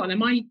 oh, hang on,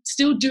 am I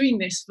still doing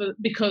this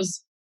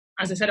because,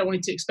 as I said, I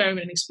wanted to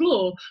experiment and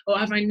explore, or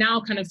have I now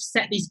kind of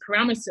set these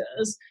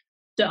parameters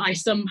that I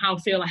somehow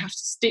feel I have to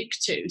stick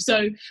to?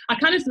 So I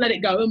kind of let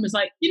it go and was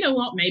like, you know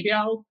what, maybe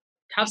I'll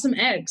have some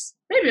eggs,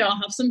 maybe I'll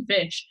have some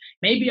fish,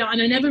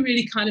 and I never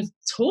really kind of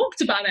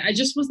talked about it. I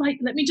just was like,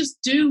 let me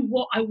just do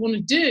what I want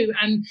to do.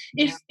 And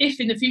if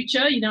in the future,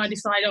 I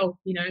decide,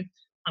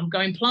 I'm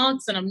going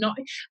plants and I'm not,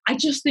 I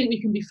just think we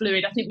can be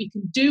fluid. I think we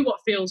can do what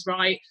feels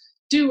right,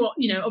 do what,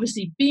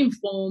 obviously be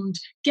informed,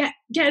 get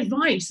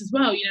advice as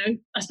well.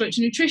 I spoke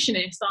to a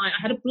nutritionist, I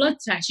had a blood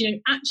test,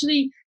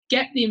 actually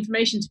get the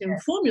information to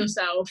inform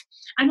yourself.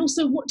 And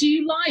also, what do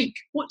you like?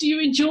 What do you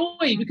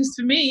enjoy? Because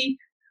for me,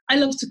 I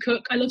love to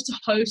cook. I love to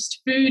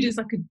host. Food is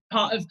like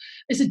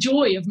it's a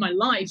joy of my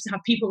life to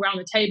have people around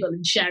the table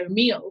and share a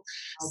meal.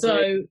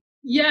 So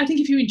I think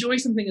if you enjoy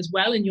something as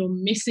well and you're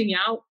missing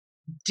out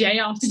day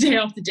after day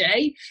after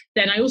day,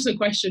 then I also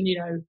question,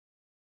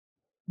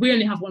 we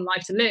only have one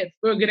life to live.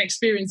 We're going to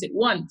experience it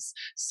once.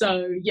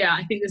 So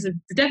I think there's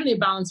definitely a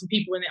balance for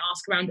people when they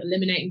ask around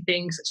eliminating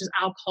things such as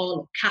alcohol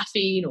or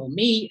caffeine or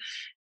meat.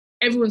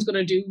 Everyone's got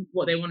to do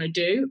what they want to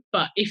do.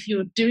 But if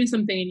you're doing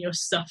something and you're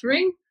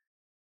suffering,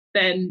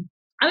 then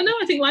I don't know,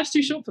 I think life's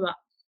too short for that.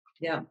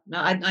 Yeah,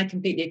 no, I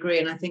completely agree.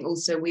 And I think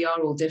also we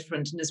are all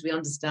different. And as we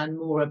understand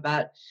more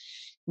about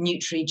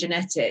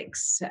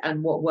nutrigenetics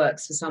and what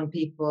works for some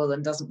people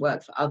and doesn't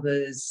work for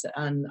others,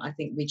 and I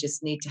think we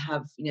just need to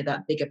have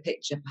that bigger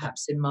picture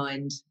perhaps in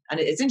mind. And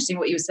it's interesting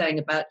what you were saying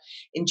about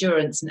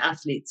endurance and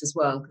athletes as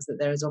well, because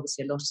there is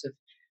obviously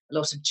a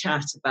lot of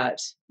chat about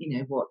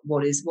what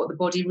the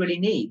body really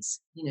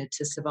needs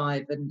to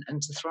survive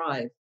and to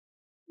thrive.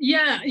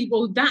 Yeah,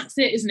 well, that's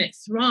it, isn't it?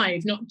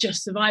 Thrive, not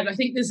just survive. I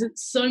think there's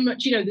so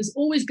much, there's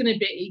always going to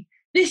be,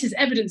 this is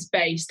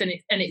evidence-based, and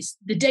it's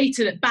the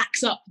data that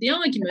backs up the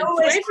argument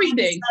for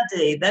everything.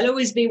 There'll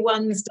always be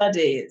one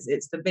study.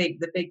 It's the big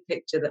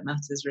picture that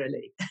matters,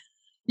 really.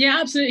 Yeah,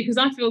 absolutely. Because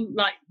I feel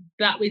like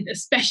that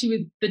especially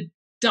with the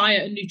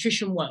diet and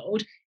nutrition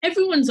world,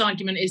 everyone's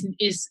argument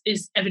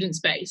is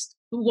evidence-based.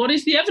 What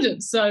is the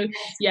evidence? So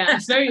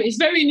it's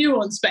very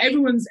nuanced, but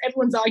everyone's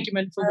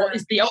argument for what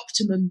is the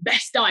optimum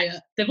best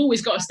diet, they've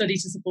always got a study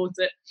to support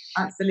it.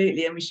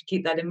 Absolutely, and we should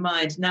keep that in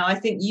mind. Now, I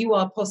think you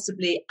are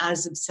possibly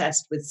as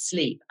obsessed with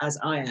sleep as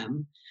I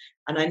am,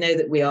 and I know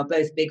that we are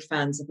both big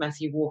fans of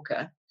Matthew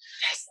Walker.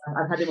 Yes,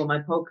 I've had him on my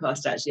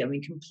podcast, actually. I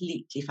mean,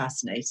 completely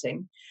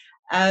fascinating.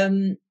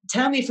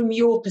 Tell me from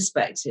your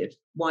perspective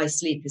why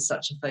sleep is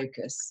such a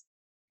focus.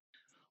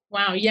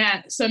 Wow,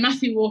 yeah. So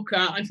Matthew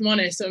Walker, if I'm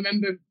honest, I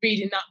remember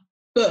reading that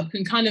book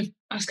and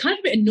I was kind of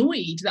a bit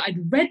annoyed that I'd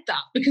read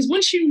that, because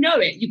once you know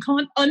it, you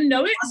can't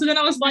unknow it. So then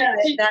I was like,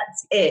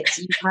 that's it.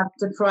 You have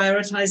to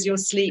prioritize your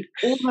sleep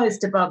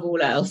almost above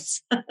all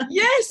else.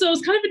 So I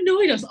was kind of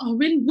annoyed. I was I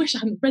really wish I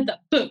hadn't read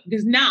that book,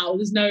 because now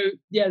there's no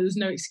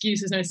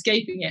excuse, there's no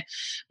escaping it.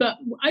 But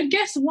I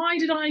guess, why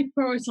did I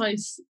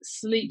prioritize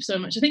sleep so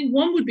much? I think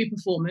one would be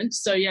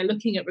performance. So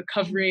looking at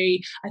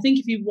recovery. I think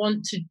if you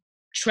want to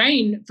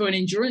train for an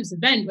endurance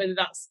event, whether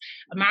that's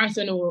a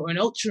marathon or an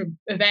ultra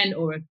event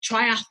or a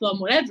triathlon,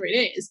 whatever it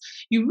is,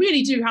 you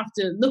really do have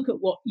to look at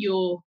what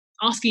you're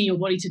asking your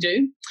body to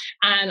do.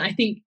 And I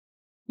think,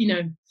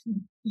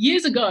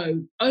 years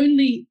ago,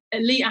 only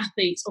elite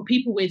athletes or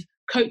people with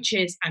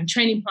coaches and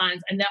training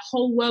plans and their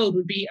whole world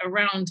would be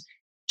around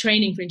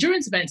training for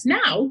endurance events.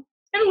 Now,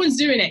 everyone's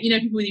doing it.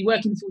 People who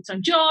working a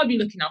full-time job,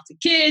 you're looking after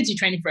kids, you're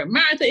training for a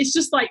marathon. It's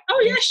just like,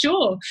 oh yeah,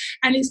 sure.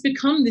 And it's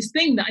become this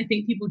thing that I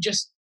think people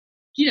just,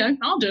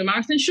 I'll do a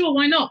marathon, sure,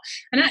 why not?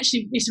 And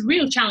actually, it's a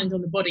real challenge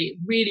on the body. It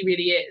really,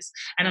 really is.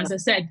 And as I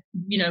said,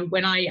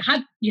 when I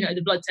had,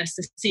 the blood test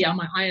to see are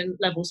my iron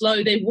levels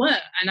low, they were.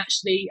 And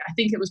actually, I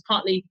think it was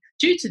partly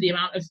due to the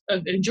amount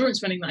of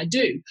endurance running that I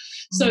do.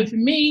 Mm-hmm. So for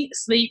me,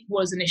 sleep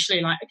was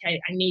initially like, okay,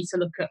 I need to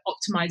look at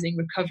optimizing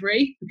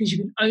recovery, because you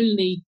can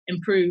only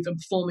improve and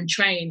perform and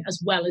train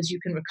as well as you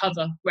can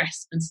recover,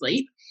 rest and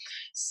sleep.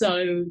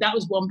 So that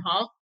was one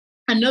part.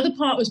 Another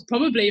part was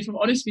probably, if I'm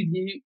honest with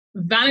you,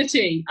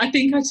 vanity. I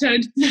think I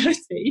turned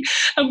 30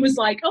 and was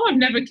like, oh, I've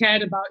never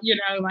cared about,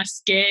 my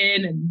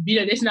skin and,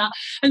 this and that.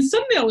 And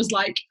suddenly I was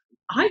like,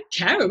 I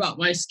care about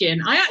my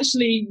skin. I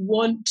actually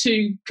want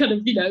to kind of,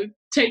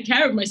 take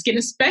care of my skin,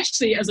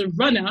 especially as a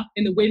runner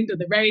in the wind or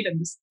the rain and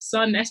the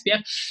sun,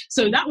 SPF.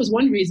 So that was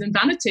one reason,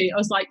 vanity. I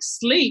was like,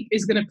 sleep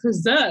is going to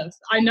preserve.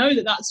 I know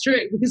that that's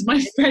true, because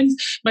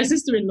my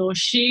sister-in-law,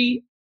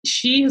 she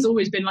has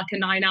always been like a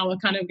 9-hour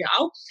kind of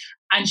gal.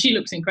 And she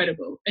looks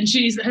incredible. And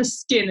her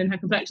skin and her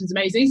complexion's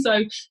amazing.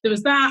 So there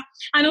was that.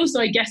 And also,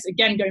 I guess,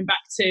 again, going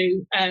back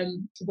to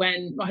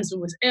when my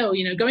husband was ill,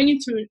 going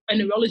into a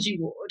neurology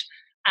ward,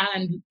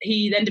 and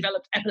he then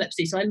developed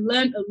epilepsy. So I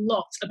learned a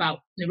lot about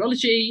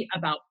neurology,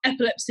 about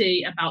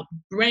epilepsy, about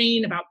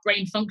brain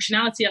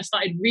functionality. I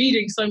started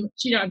reading so much,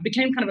 I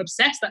became kind of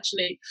obsessed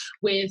actually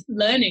with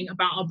learning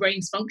about our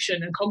brain's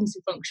function and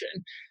cognitive function.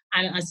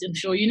 And as I'm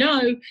sure you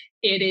know,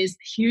 it is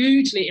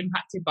hugely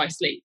impacted by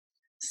sleep.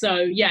 So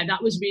yeah,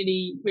 that was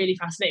really, really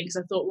fascinating,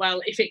 because I thought,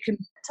 well, if it can...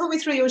 Talk me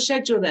through your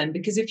schedule then,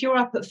 because if you're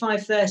up at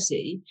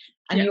 5:30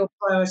 and you're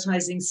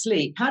prioritizing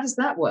sleep, how does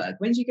that work?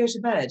 When do you go to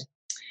bed?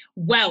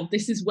 Well,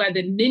 this is where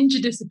the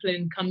ninja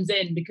discipline comes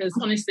in, because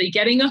honestly,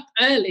 getting up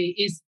early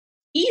is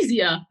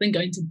easier than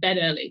going to bed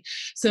early.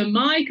 So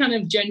my kind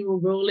of general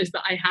rule is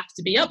that I have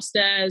to be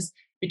upstairs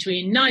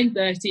between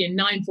 9:30 and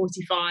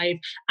 9:45,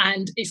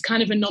 and it's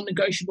kind of a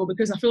non-negotiable,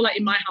 because I feel like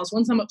in my house,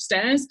 once I'm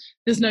upstairs,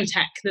 there's no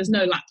tech, there's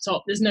no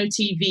laptop, there's no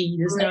TV,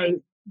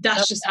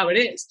 that's just how it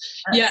is.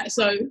 Yeah,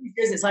 so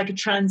it's like a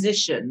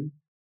transition.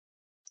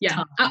 Yeah,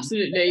 time.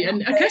 Absolutely.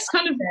 And I guess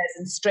kind of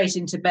and straight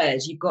into bed,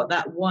 you've got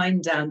that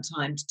wind down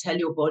time to tell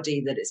your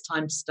body that it's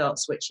time to start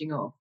switching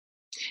off.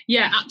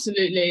 Yeah,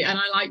 absolutely. And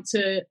I like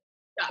to,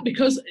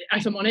 because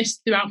if I'm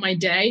honest, throughout my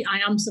day,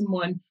 I am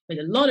someone with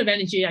a lot of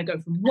energy. I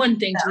go from one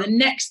thing to the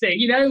next thing,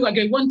 I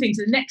go one thing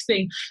to the next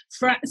thing.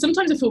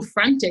 Sometimes I feel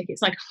frantic.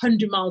 It's like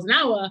 100 miles an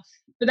hour,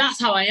 but that's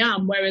how I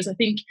am. Whereas I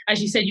think,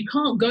 as you said, you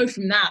can't go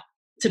from that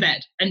to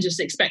bed and just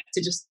expect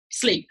to just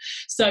sleep.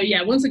 So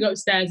yeah, once I go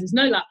upstairs, there's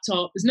no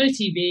laptop, there's no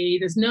TV,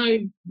 there's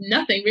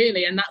nothing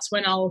really. And that's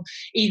when I'll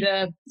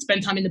either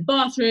spend time in the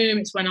bathroom,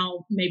 it's when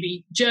I'll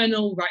maybe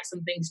journal, write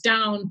some things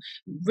down,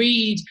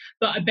 read.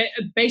 But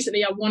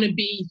basically I want to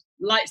be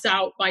lights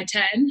out by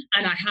 10.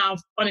 And I have,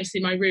 honestly,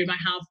 my room, I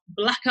have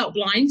blackout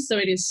blinds. So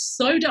it is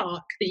so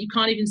dark that you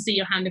can't even see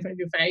your hand in front of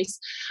your face.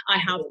 I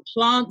have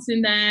plants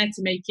in there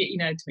to make it,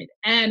 to make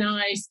the air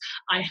nice.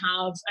 I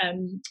have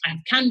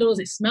candles.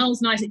 It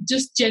smells nice. It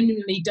just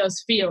genuinely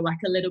does feel like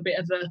a little bit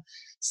of a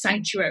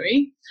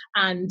sanctuary.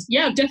 And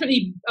yeah,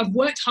 I've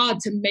worked hard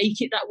to make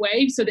it that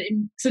way so that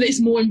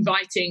it's more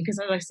inviting. Because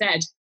as I said,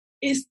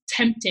 it's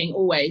tempting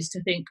always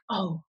to think,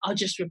 oh, I'll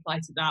just reply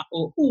to that,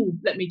 or oh,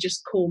 let me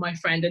just call my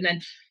friend, and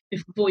then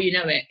before you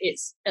know it,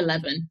 it's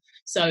 11.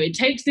 So it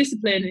takes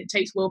discipline, it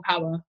takes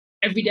willpower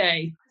every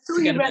day. So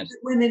you read that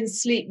women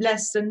sleep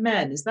less than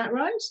men, is that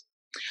right?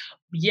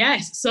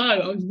 Yes. So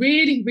I was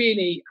really,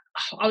 really,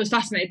 I was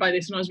fascinated by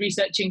this when I was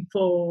researching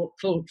for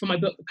my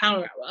book, The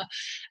Power Hour.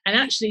 And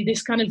actually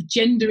this kind of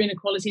gender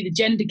inequality, the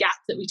gender gap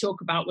that we talk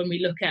about when we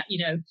look at,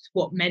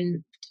 what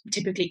men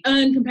typically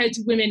earn compared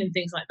to women and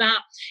things like that,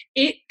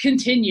 it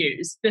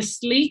continues.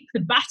 The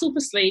battle for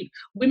sleep,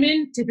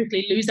 women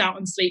typically lose out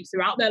on sleep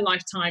throughout their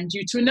lifetime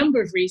due to a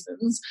number of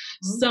reasons.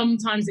 Mm-hmm.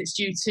 Sometimes it's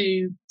due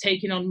to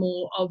taking on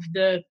more of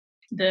the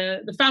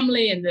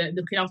family and the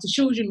looking after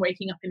children,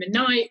 waking up in the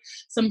night.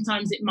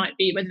 Sometimes it might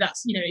be whether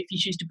that's, if you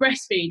choose to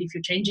breastfeed, if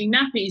you're changing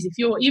nappies, if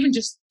you're even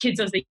just kids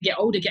as they get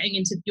older, getting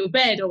into your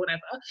bed or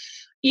whatever,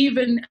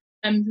 even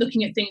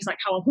looking at things like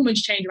how our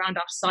hormones change around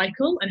our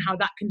cycle and how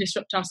that can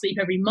disrupt our sleep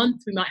every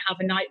month. We might have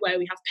a night where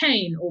we have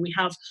pain, or we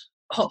have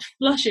hot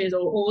flushes, or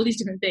all these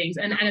different things.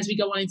 And as we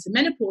go on into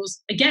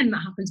menopause, again,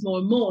 that happens more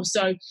and more.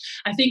 So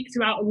I think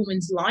throughout a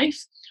woman's life,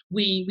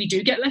 we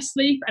do get less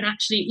sleep, and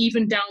actually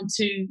even down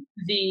to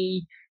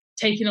the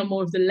taking on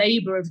more of the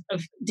labor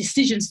of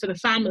decisions for the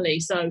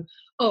family. So,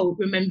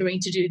 remembering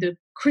to do the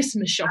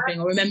Christmas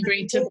shopping or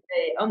remembering to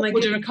oh my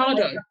order goodness, a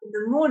cardo. in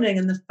the morning,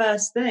 and the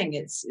first thing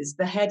is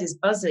the head is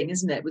buzzing,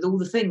 isn't it, with all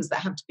the things that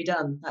have to be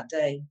done that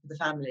day for the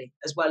family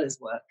as well as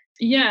work.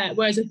 Yeah,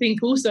 whereas I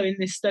think also in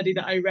this study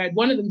that I read,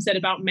 one of them said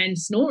about men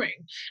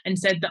snoring and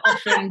said that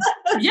often,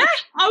 yeah,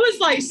 I was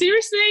like,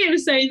 seriously? It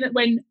was saying that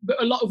when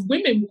a lot of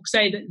women will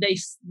say that they,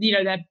 you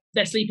know,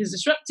 their sleep is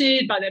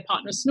disrupted by their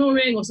partner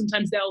snoring, or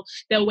sometimes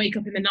they'll wake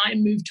up in the night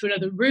and move to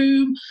another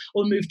room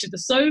or move to the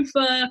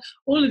sofa,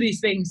 all of these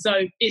things.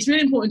 So it's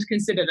really important to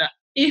consider that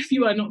if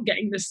you are not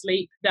getting the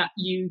sleep that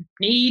you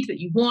need, that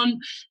you want,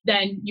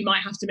 then you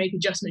might have to make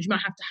adjustments. You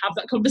might have to have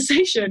that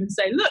conversation and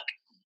say, look,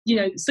 you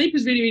know, sleep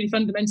is really, really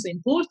fundamentally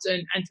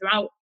important. And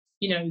throughout,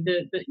 you know,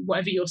 the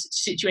whatever your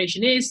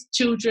situation is,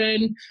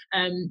 children,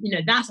 you know,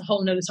 that's a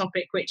whole nother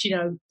topic, which, you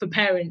know, for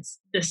parents,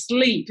 the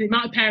sleep, the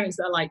amount of parents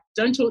that are like,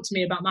 don't talk to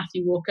me about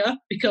Matthew Walker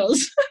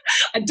because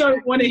I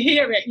don't want to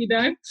hear it, you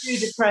know. Too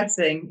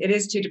depressing. It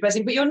is too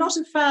depressing. But you're not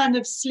a fan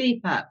of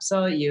sleep apps,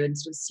 are you, and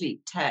sort of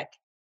sleep tech?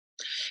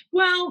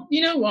 Well,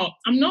 you know what?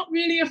 I'm not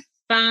really a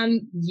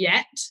fan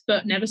yet,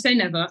 but never say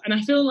never. And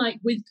I feel like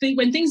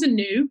when things are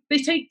new, they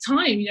take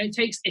time. You know, it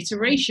takes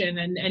iteration,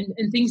 and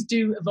things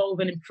do evolve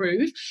and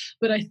improve.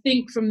 But I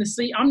think from the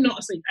sleep, I'm not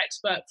a sleep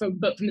expert,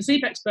 but from the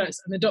sleep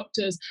experts and the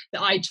doctors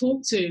that I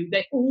talk to,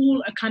 they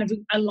all are kind of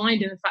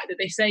aligned in the fact that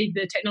they say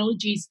the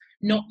technology's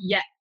not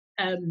yet.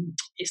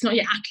 It's not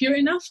yet accurate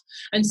enough.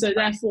 And so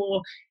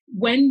therefore,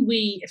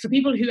 for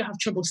people who have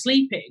trouble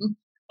sleeping,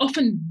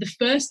 often the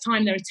first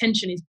time their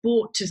attention is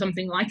brought to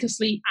something like a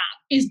sleep app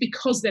is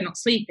because they're not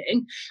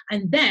sleeping.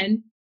 And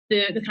then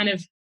the kind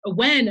of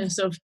awareness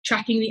of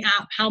tracking the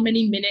app, how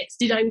many minutes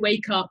did I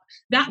wake up,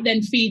 that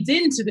then feeds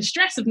into the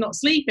stress of not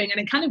sleeping, and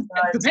it kind of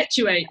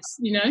perpetuates,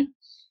 you know.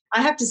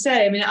 I have to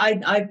say, I mean,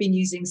 I've been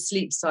using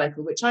Sleep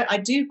Cycle, which I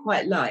do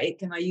quite like,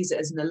 and I use it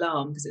as an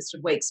alarm because it sort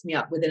of wakes me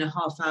up within a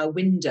half-hour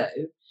window.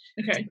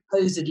 Okay.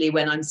 Supposedly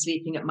when I'm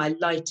sleeping at my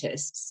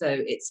lightest. So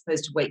it's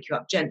supposed to wake you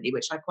up gently,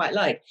 which I quite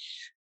like.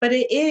 But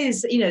it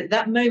is, you know,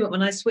 that moment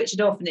when I switch it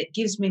off and it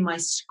gives me my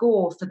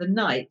score for the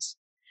night.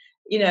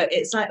 You know,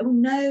 it's like, oh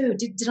no,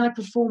 did I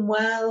perform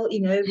well?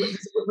 You know,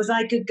 was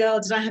I a good girl?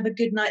 Did I have a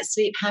good night's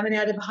sleep? How many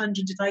out of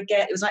 100 did I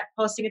get? It was like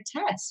passing a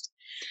test.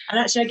 And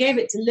actually I gave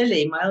it to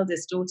Lily, my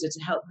eldest daughter,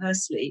 to help her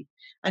sleep.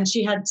 And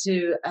she had to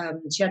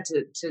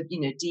you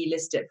know,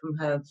 delist it from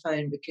her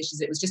phone because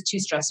it was just too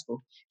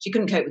stressful. She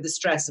couldn't cope with the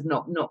stress of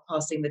not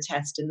passing the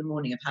test in the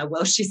morning of how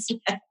well she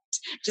slept.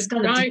 Just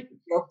kind of the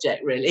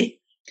object, really.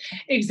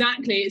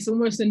 Exactly. It's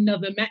almost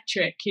another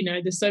metric, you know.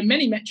 There's so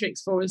many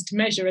metrics for us to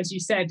measure, as you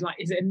said. Like,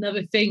 is it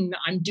another thing that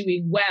I'm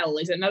doing well?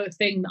 Is it another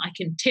thing that I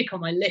can tick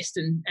on my list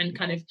and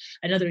kind of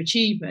another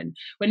achievement?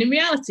 When in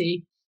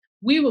reality,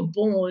 we were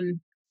born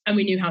and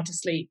we knew how to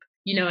sleep.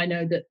 You know, I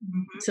know that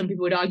some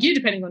people would argue,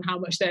 depending on how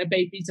much their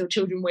babies or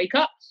children wake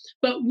up,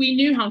 but we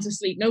knew how to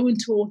sleep. No one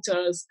taught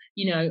us,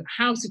 you know,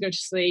 how to go to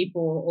sleep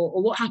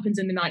or what happens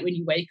in the night when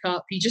you wake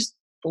up. You just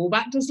fall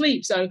back to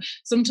sleep. So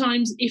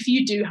sometimes if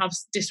you do have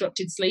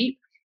disrupted sleep,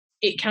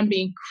 it can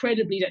be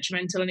incredibly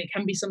detrimental, and it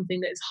can be something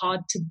that is hard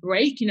to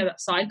break, you know,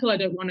 that cycle. I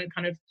don't want to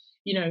kind of,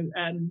 you know,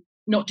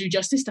 not do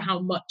justice to how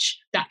much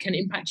that can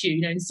impact you,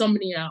 you know,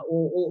 insomnia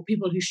or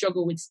people who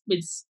struggle with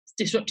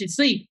disrupted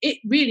sleep. It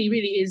really,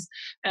 really is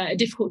a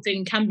difficult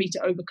thing, can be,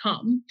 to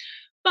overcome.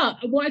 But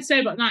what I'd say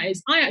about that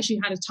is I actually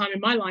had a time in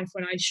my life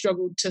when I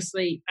struggled to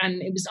sleep,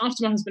 and it was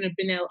after my husband had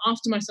been ill,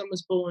 after my son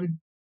was born.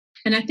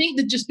 And I think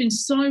there'd just been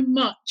so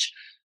much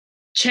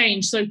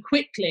change so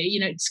quickly, you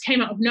know, it just came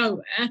out of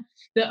nowhere,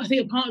 that I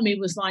think a part of me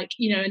was like,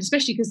 you know, and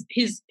especially because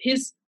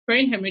his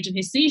brain hemorrhage and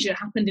his seizure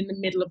happened in the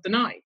middle of the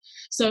night.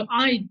 So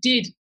I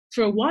did,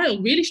 for a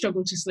while, really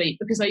struggle to sleep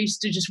because I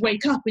used to just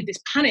wake up with this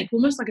panic,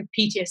 almost like a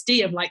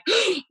PTSD of like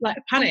a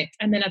panic,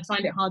 and then I'd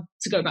find it hard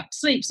to go back to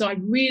sleep. So I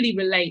really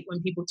relate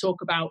when people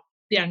talk about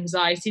the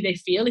anxiety they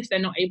feel if they're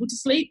not able to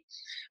sleep.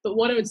 But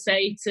what I would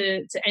say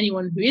to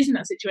anyone who is in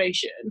that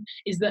situation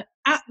is that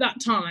at that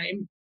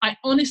time, I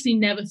honestly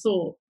never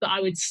thought that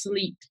I would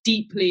sleep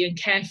deeply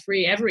and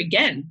carefree ever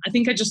again. I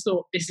think I just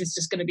thought this is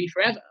just going to be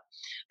forever.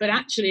 But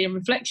actually, in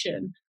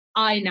reflection,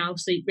 I now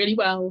sleep really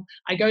well.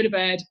 I go to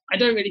bed. I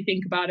don't really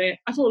think about it.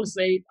 I fall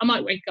asleep. I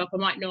might wake up. I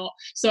might not.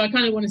 So I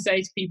kind of want to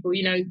say to people,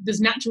 you know,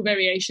 there's natural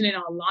variation in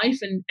our life.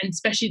 And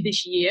especially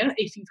this year,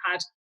 if you've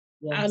had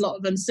a lot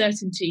of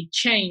uncertainty,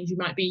 change, you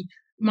might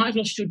have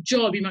lost your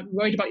job, you might be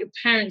worried about your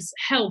parents'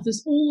 health.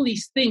 There's all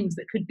these things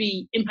that could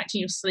be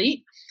impacting your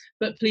sleep,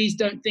 but please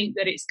don't think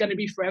that it's going to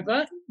be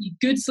forever.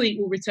 Good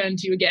sleep will return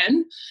to you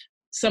again,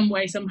 some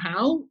way,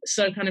 somehow.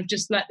 So kind of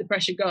just let the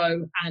pressure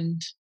go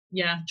and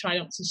try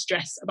not to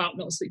stress about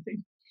not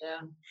sleeping.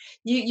 Yeah.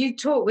 You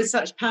talk with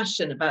such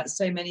passion about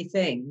so many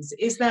things.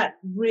 Is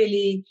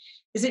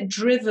it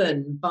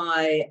driven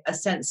by a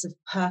sense of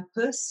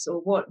purpose,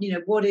 or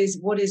what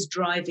is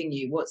driving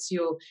you? What's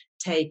your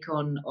take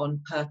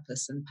on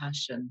purpose and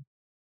passion?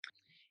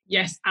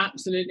 Yes,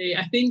 absolutely.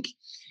 I think,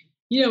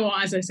 you know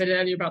what, as I said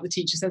earlier about the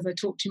teacher says I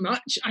talk too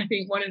much, I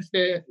think one of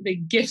the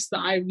gifts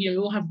that we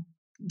all have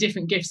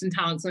different gifts and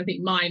talents. And I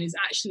think mine is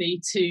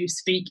actually to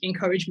speak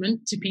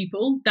encouragement to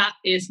people. That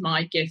is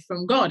my gift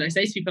from God. I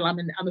say to people, I'm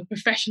a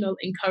professional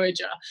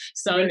encourager.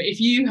 So if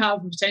you have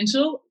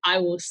potential, I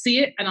will see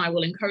it and I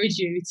will encourage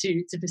you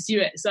to pursue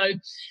it. So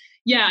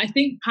yeah, I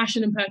think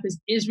passion and purpose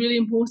is really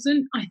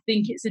important. I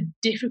think it's a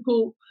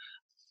difficult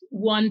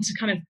one to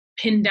kind of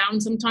pin down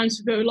sometimes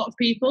for a lot of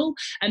people,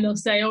 and they'll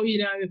say, oh,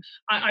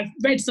 I've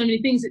read so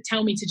many things that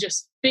tell me to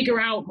just figure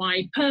out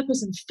my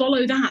purpose and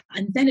follow that,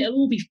 and then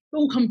it'll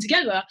all come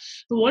together.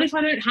 But what if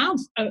I don't have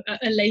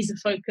a laser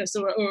focus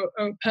or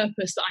a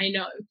purpose that I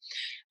know?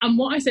 And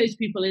what I say to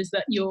people is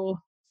that your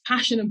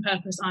passion and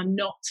purpose are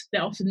not,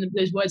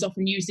 those words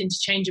often used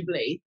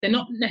interchangeably. They're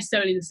not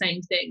necessarily the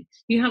same thing.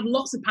 You can have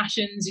lots of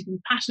passions, you can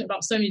be passionate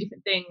about so many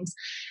different things,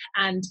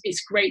 and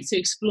it's great to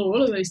explore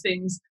all of those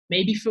things,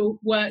 maybe for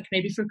work,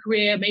 maybe for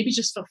career, maybe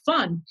just for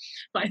fun.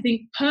 But I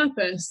think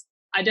purpose,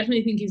 I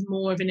definitely think, is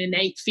more of an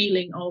innate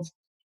feeling of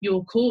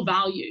your core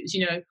values.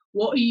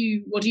 What do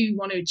you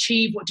want to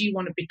achieve? What do you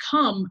want to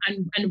become,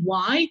 and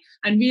why?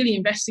 And really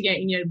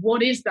investigating,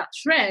 what is that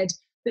thread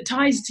that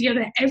ties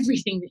together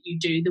everything that you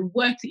do, the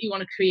work that you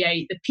want to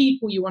create, the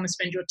people you want to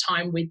spend your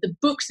time with, the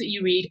books that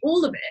you read,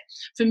 all of it.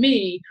 For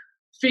me,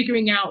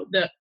 figuring out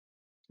that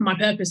my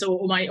purpose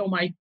or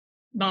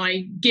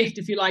my gift,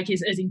 if you like,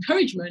 is as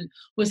encouragement,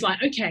 was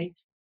like, okay,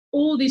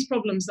 all these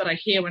problems that I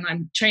hear when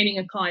I'm training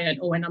a client,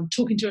 or when I'm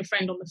talking to a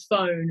friend on the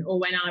phone, or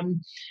when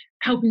I'm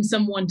helping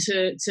someone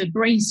to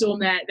brainstorm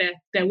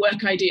their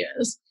work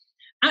ideas,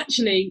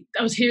 actually,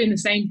 I was hearing the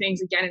same things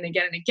again and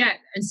again and again.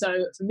 And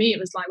so for me, it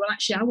was like, well,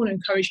 actually, I want to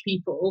encourage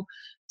people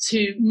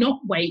to not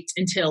wait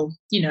until,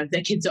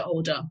 their kids are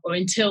older, or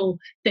until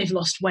they've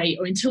lost weight,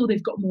 or until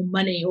they've got more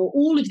money, or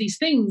all of these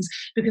things.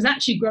 Because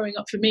actually growing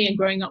up for me, and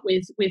growing up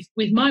with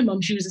my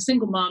mum, she was a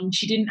single mum.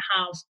 She didn't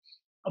have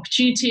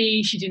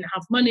opportunity, she didn't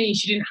have money,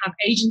 she didn't have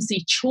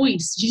agency,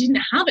 choice, she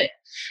didn't have it.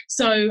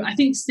 So I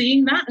think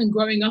seeing that and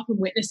growing up and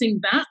witnessing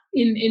that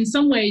in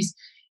some ways,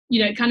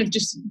 it kind of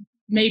just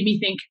made me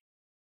think,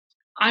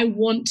 I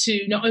want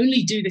to not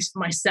only do this for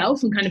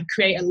myself and kind of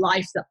create a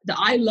life that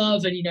I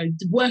love, and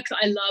the work that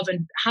I love,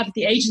 and have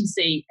the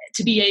agency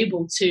to be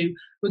able to,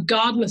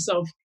 regardless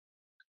of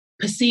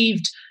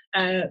perceived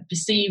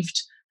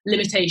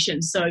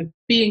limitations. So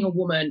being a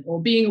woman,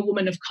 or being a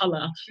woman of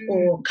color,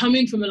 or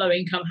coming from a low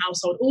income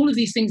household, all of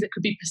these things that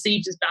could be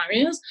perceived as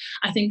barriers.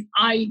 I think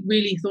I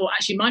really thought,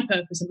 actually, my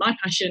purpose and my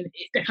passion,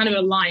 they're kind of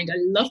aligned. I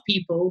love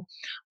people.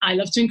 I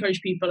love to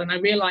encourage people. And I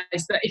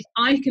realized that if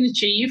I can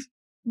achieve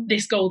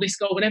this goal,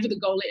 whatever the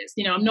goal is,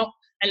 I'm not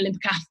an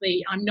Olympic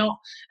athlete, I'm not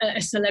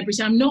a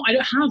celebrity, I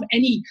don't have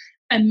any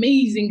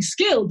amazing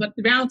skill, but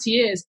the reality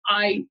is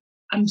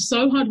I'm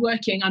so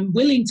hardworking, I'm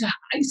willing to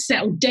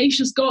set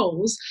audacious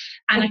goals,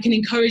 and I can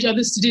encourage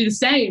others to do the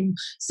same.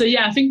 So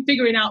yeah, I think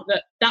figuring out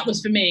that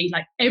was for me,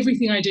 like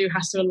everything I do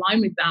has to align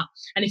with that.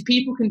 And if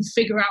people can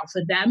figure out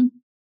for them,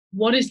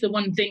 what is the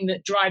one thing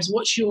that drives,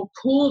 what's your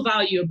core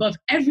value above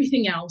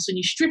everything else, and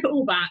you strip it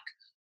all back,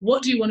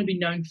 what do you want to be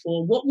known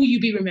for? What will you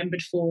be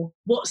remembered for?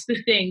 What's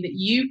the thing that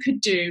you could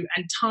do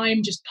and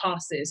time just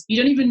passes? You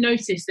don't even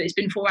notice that it's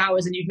been 4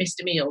 hours and you've missed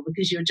a meal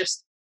because you're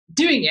just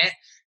doing it.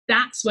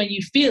 That's when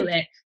you feel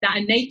it. That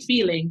innate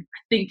feeling,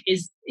 I think,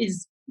 is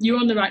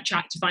you're on the right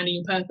track to finding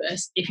your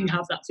purpose if you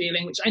have that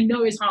feeling, which I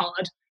know is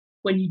hard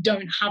when you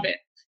don't have it,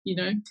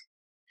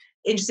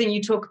 Interesting,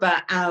 you talk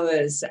about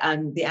hours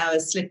and the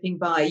hours slipping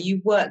by.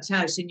 You worked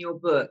out in your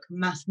book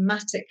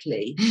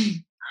mathematically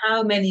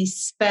how many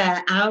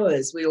spare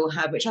hours we all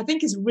have, which I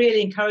think is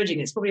really encouraging.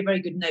 It's probably a very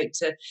good note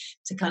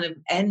to kind of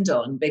end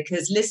on,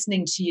 because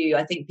listening to you,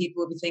 I think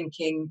people will be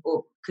thinking,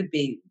 or could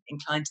be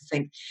inclined to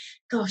think,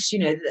 gosh,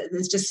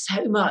 there's just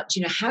so much,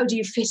 how do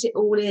you fit it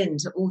all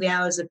into all the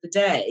hours of the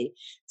day?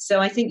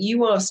 So I think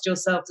you asked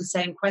yourself the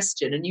same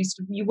question, and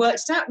you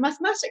worked it out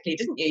mathematically,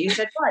 didn't you? You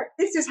said, right,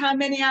 this is how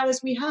many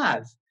hours we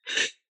have.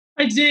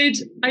 I did.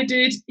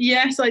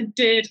 Yes, I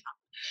did.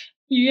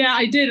 Yeah,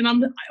 I did. And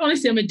I'm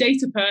a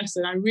data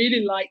person. I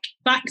really like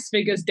facts,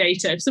 figures,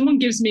 data. If someone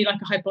gives me like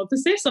a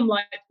hypothesis, I'm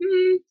like,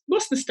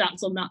 what's the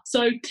stats on that?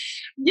 So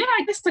yeah,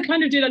 I guess I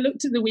kind of did. I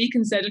looked at the week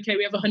and said, okay,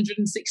 we have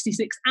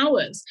 166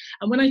 hours.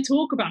 And when I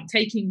talk about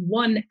taking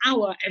 1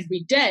 hour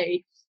every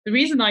day, the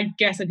reason I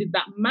guess I did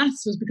that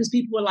maths was because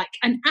people were like,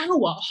 an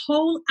hour, a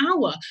whole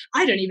hour.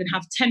 I don't even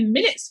have 10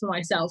 minutes for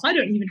myself. I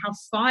don't even have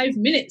 5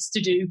 minutes to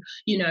do,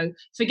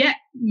 forget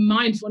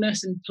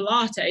mindfulness and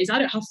Pilates. I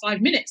don't have 5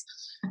 minutes.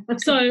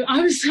 So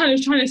I was kind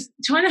of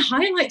trying to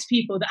highlight to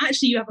people that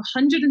actually you have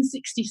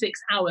 166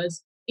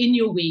 hours in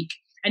your week.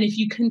 And if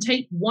you can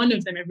take one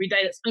of them every day,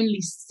 that's only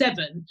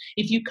 7.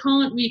 If you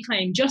can't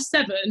reclaim just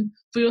 7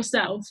 for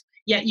yourself,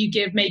 yet you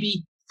give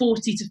maybe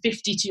 40 to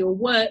 50 to your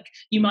work,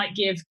 you might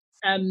give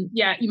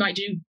you might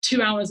do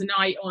 2 hours a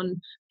night on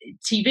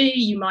TV,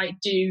 you might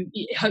do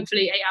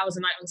hopefully 8 hours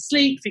a night on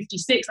sleep,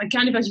 56. I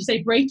kind of, as you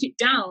say, break it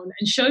down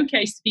and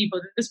showcase to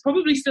people that there's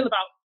probably still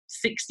about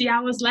 60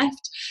 hours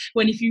left.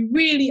 When if you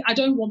really, I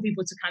don't want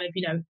people to kind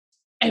of,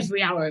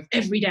 every hour of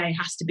every day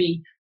has to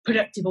be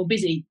productive or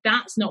busy.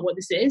 That's not what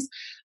this is.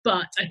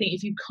 But I think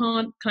if you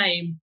can't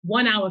claim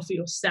 1 hour for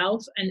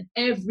yourself and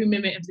every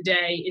minute of the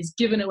day is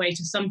given away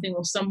to something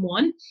or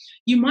someone,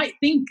 you might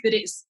think that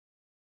it's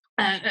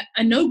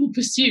a noble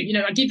pursuit. You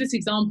know, I give this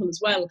example as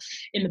well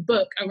in the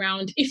book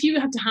around if you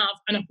had to have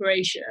an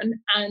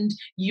operation and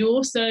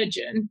your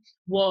surgeon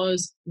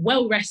was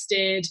well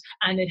rested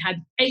and they'd had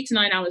 8 to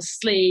 9 hours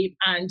sleep,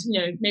 and you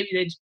know, maybe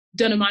they'd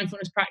done a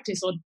mindfulness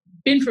practice or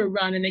been for a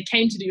run and they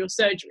came to do your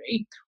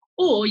surgery.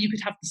 Or you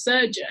could have the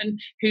surgeon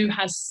who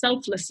has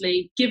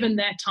selflessly given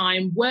their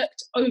time,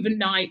 worked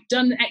overnight,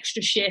 done an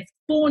extra shift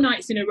 4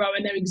 nights in a row,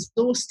 and they're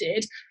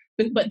exhausted,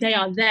 but they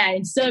are there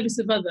in service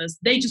of others.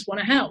 They just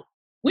want to help.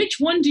 Which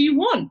one do you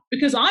want?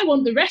 Because I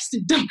want the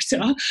rested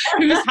doctor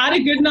who has had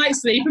a good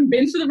night's sleep and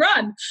been for the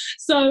run.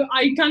 So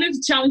I kind of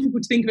challenge people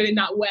to think of it in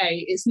that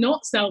way. It's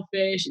not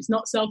selfish. It's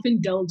not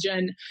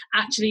self-indulgent.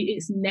 Actually,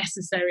 it's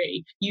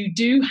necessary. You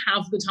do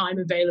have the time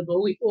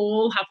available. We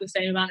all have the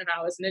same amount of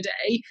hours in a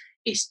day.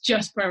 It's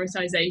just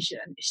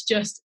prioritization. It's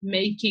just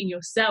making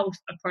yourself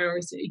a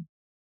priority.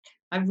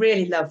 I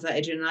really love that,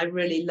 Adrienne. I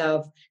really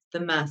love the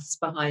maths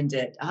behind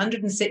it.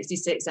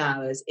 166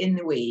 hours in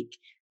the week.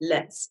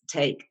 Let's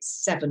take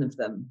 7 of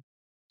them.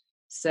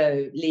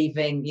 So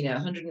leaving,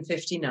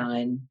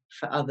 159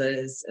 for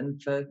others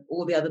and for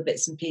all the other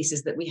bits and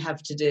pieces that we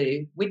have to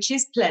do, which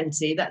is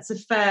plenty. That's a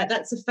fair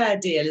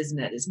deal, isn't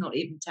it? It's not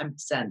even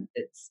 10%.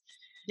 It's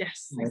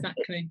yes,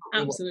 exactly.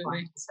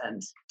 Absolutely.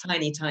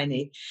 5%.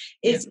 Tiny.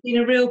 It's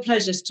been a real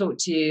pleasure to talk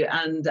to you,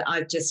 and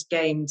I've just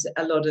gained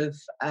a lot of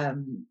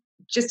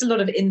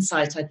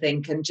insight, I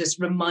think, and just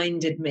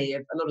reminded me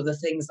of a lot of the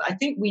things that I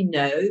think we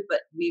know,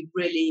 but we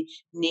really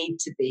need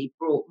to be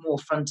brought more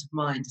front of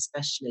mind,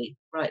 especially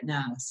right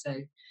now.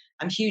 So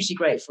I'm hugely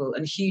grateful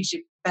and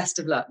hugely best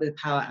of luck with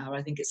Power Hour.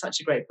 I think it's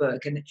such a great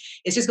book, and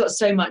it's just got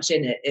so much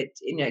in it.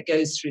 It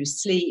goes through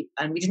sleep,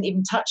 and we didn't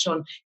even touch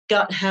on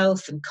gut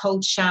health and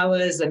cold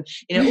showers and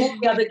all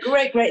the other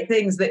great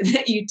things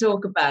that you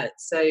talk about.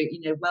 So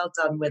well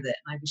done with it,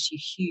 and I wish you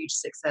huge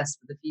success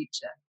for the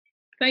future.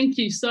 Thank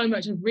you so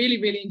much. I've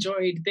really, really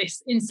enjoyed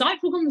this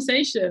insightful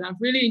conversation. I've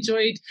really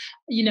enjoyed,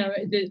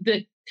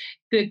 the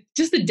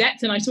just the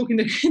depth. And I talk in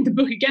the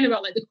book again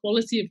about like the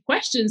quality of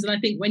questions. And I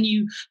think when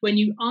you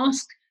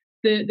ask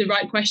the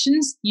right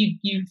questions,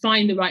 you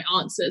find the right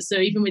answers. So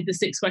even with the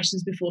 6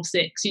 questions before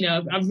 6,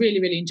 I've really,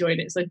 really enjoyed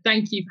it. So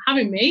thank you for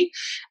having me.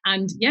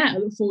 And I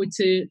look forward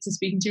to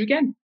speaking to you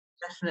again.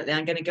 Definitely.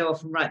 I'm going to go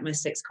off and write my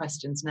 6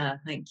 questions now.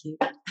 Thank you.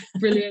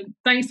 Brilliant.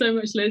 Thanks so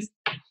much, Liz.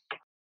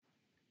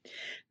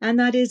 And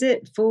that is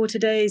it for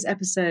today's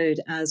episode.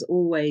 As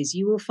always,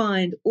 you will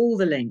find all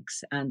the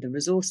links and the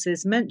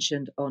resources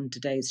mentioned on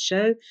today's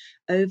show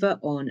over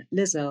on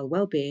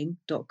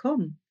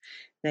lizearlewellbeing.com.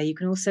 There you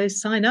can also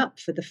sign up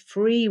for the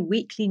free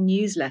weekly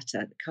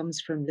newsletter that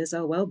comes from Liz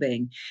Earle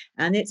Wellbeing,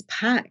 and it's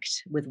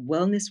packed with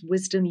wellness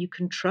wisdom you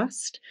can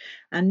trust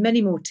and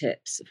many more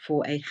tips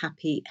for a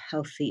happy,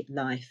 healthy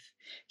life.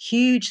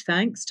 Huge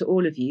thanks to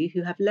all of you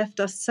who have left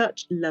us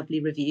such lovely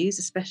reviews,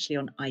 especially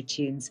on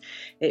iTunes.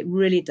 It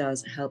really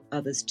does help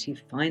others to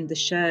find the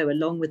show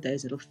along with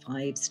those little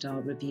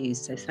 5-star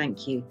reviews. So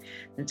thank you.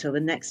 Until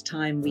the next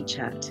time we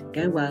chat,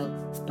 go well.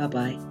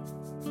 Bye-bye.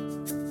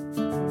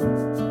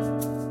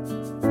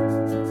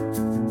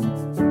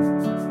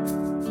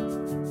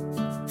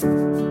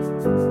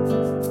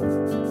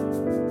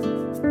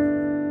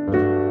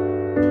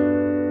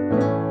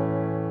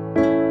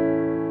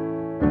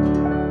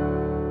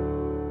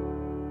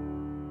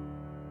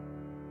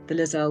 The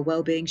Liz Earle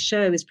Wellbeing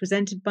Show is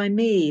presented by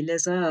me,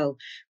 Liz Earle,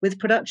 with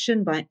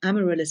production by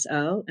Amaryllis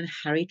Earle and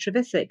Harry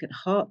Trevithick at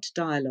Heart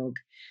Dialogue,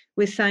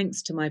 with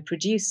thanks to my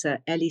producer,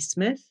 Ellie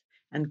Smith,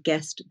 and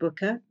guest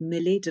booker,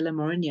 Millie de la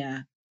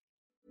Morinière.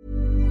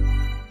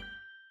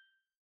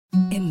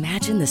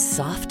 Imagine the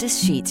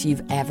softest sheets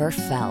you've ever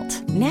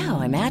felt.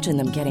 Now imagine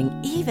them getting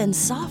even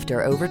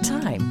softer over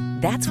time.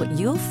 That's what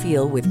you'll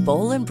feel with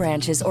Boll &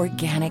 Branch's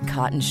organic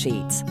cotton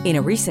sheets. In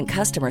a recent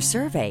customer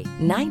survey,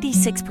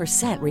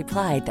 96%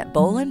 replied that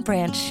Boll &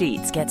 Branch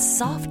sheets get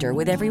softer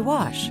with every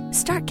wash.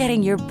 Start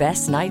getting your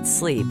best night's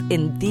sleep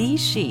in these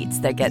sheets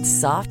that get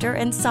softer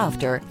and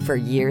softer for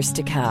years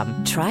to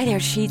come. Try their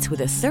sheets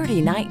with a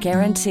 30-night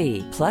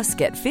guarantee. Plus,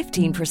 get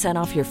 15%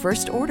 off your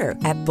first order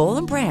at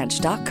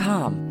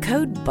bollandbranch.com.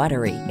 Code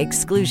BUTTERY.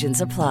 Exclusions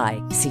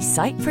apply. See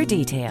site for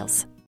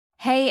details.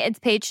 Hey, it's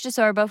Paige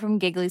DeSorbo from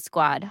Giggly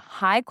Squad.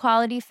 High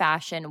quality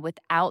fashion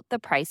without the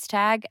price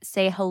tag.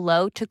 Say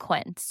hello to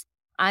Quince.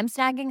 I'm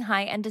snagging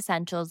high-end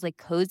essentials like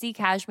cozy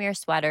cashmere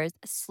sweaters,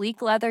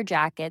 sleek leather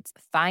jackets,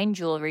 fine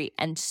jewelry,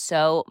 and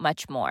so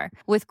much more.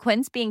 With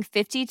Quince being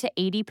 50 to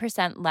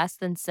 80% less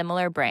than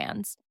similar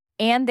brands.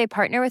 And they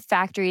partner with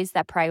factories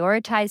that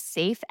prioritize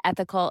safe,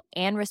 ethical,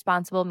 and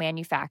responsible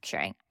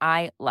manufacturing.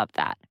 I love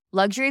that.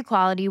 Luxury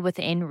quality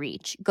within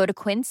reach. Go to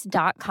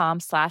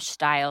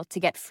quince.com/style to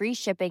get free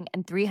shipping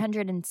and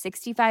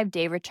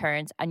 365-day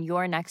returns on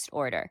your next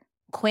order.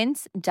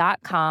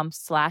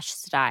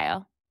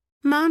 Quince.com/style.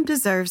 Mom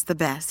deserves the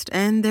best,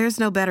 and there's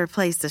no better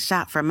place to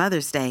shop for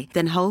Mother's Day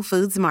than Whole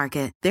Foods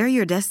Market. They're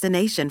your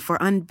destination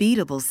for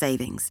unbeatable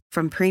savings,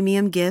 from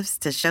premium gifts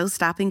to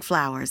show-stopping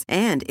flowers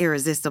and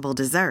irresistible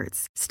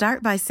desserts.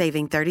 Start by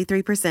saving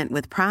 33%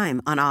 with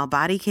Prime on all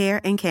body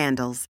care and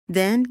candles.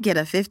 Then get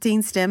a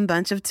 15-stem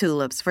bunch of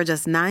tulips for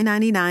just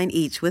 $9.99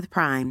 each with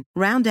Prime.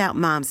 Round out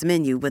Mom's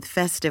menu with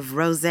festive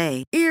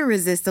rosé,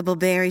 irresistible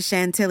berry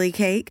chantilly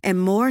cake,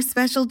 and more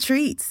special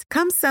treats.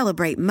 Come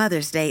celebrate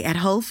Mother's Day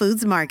at Whole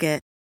Foods Market.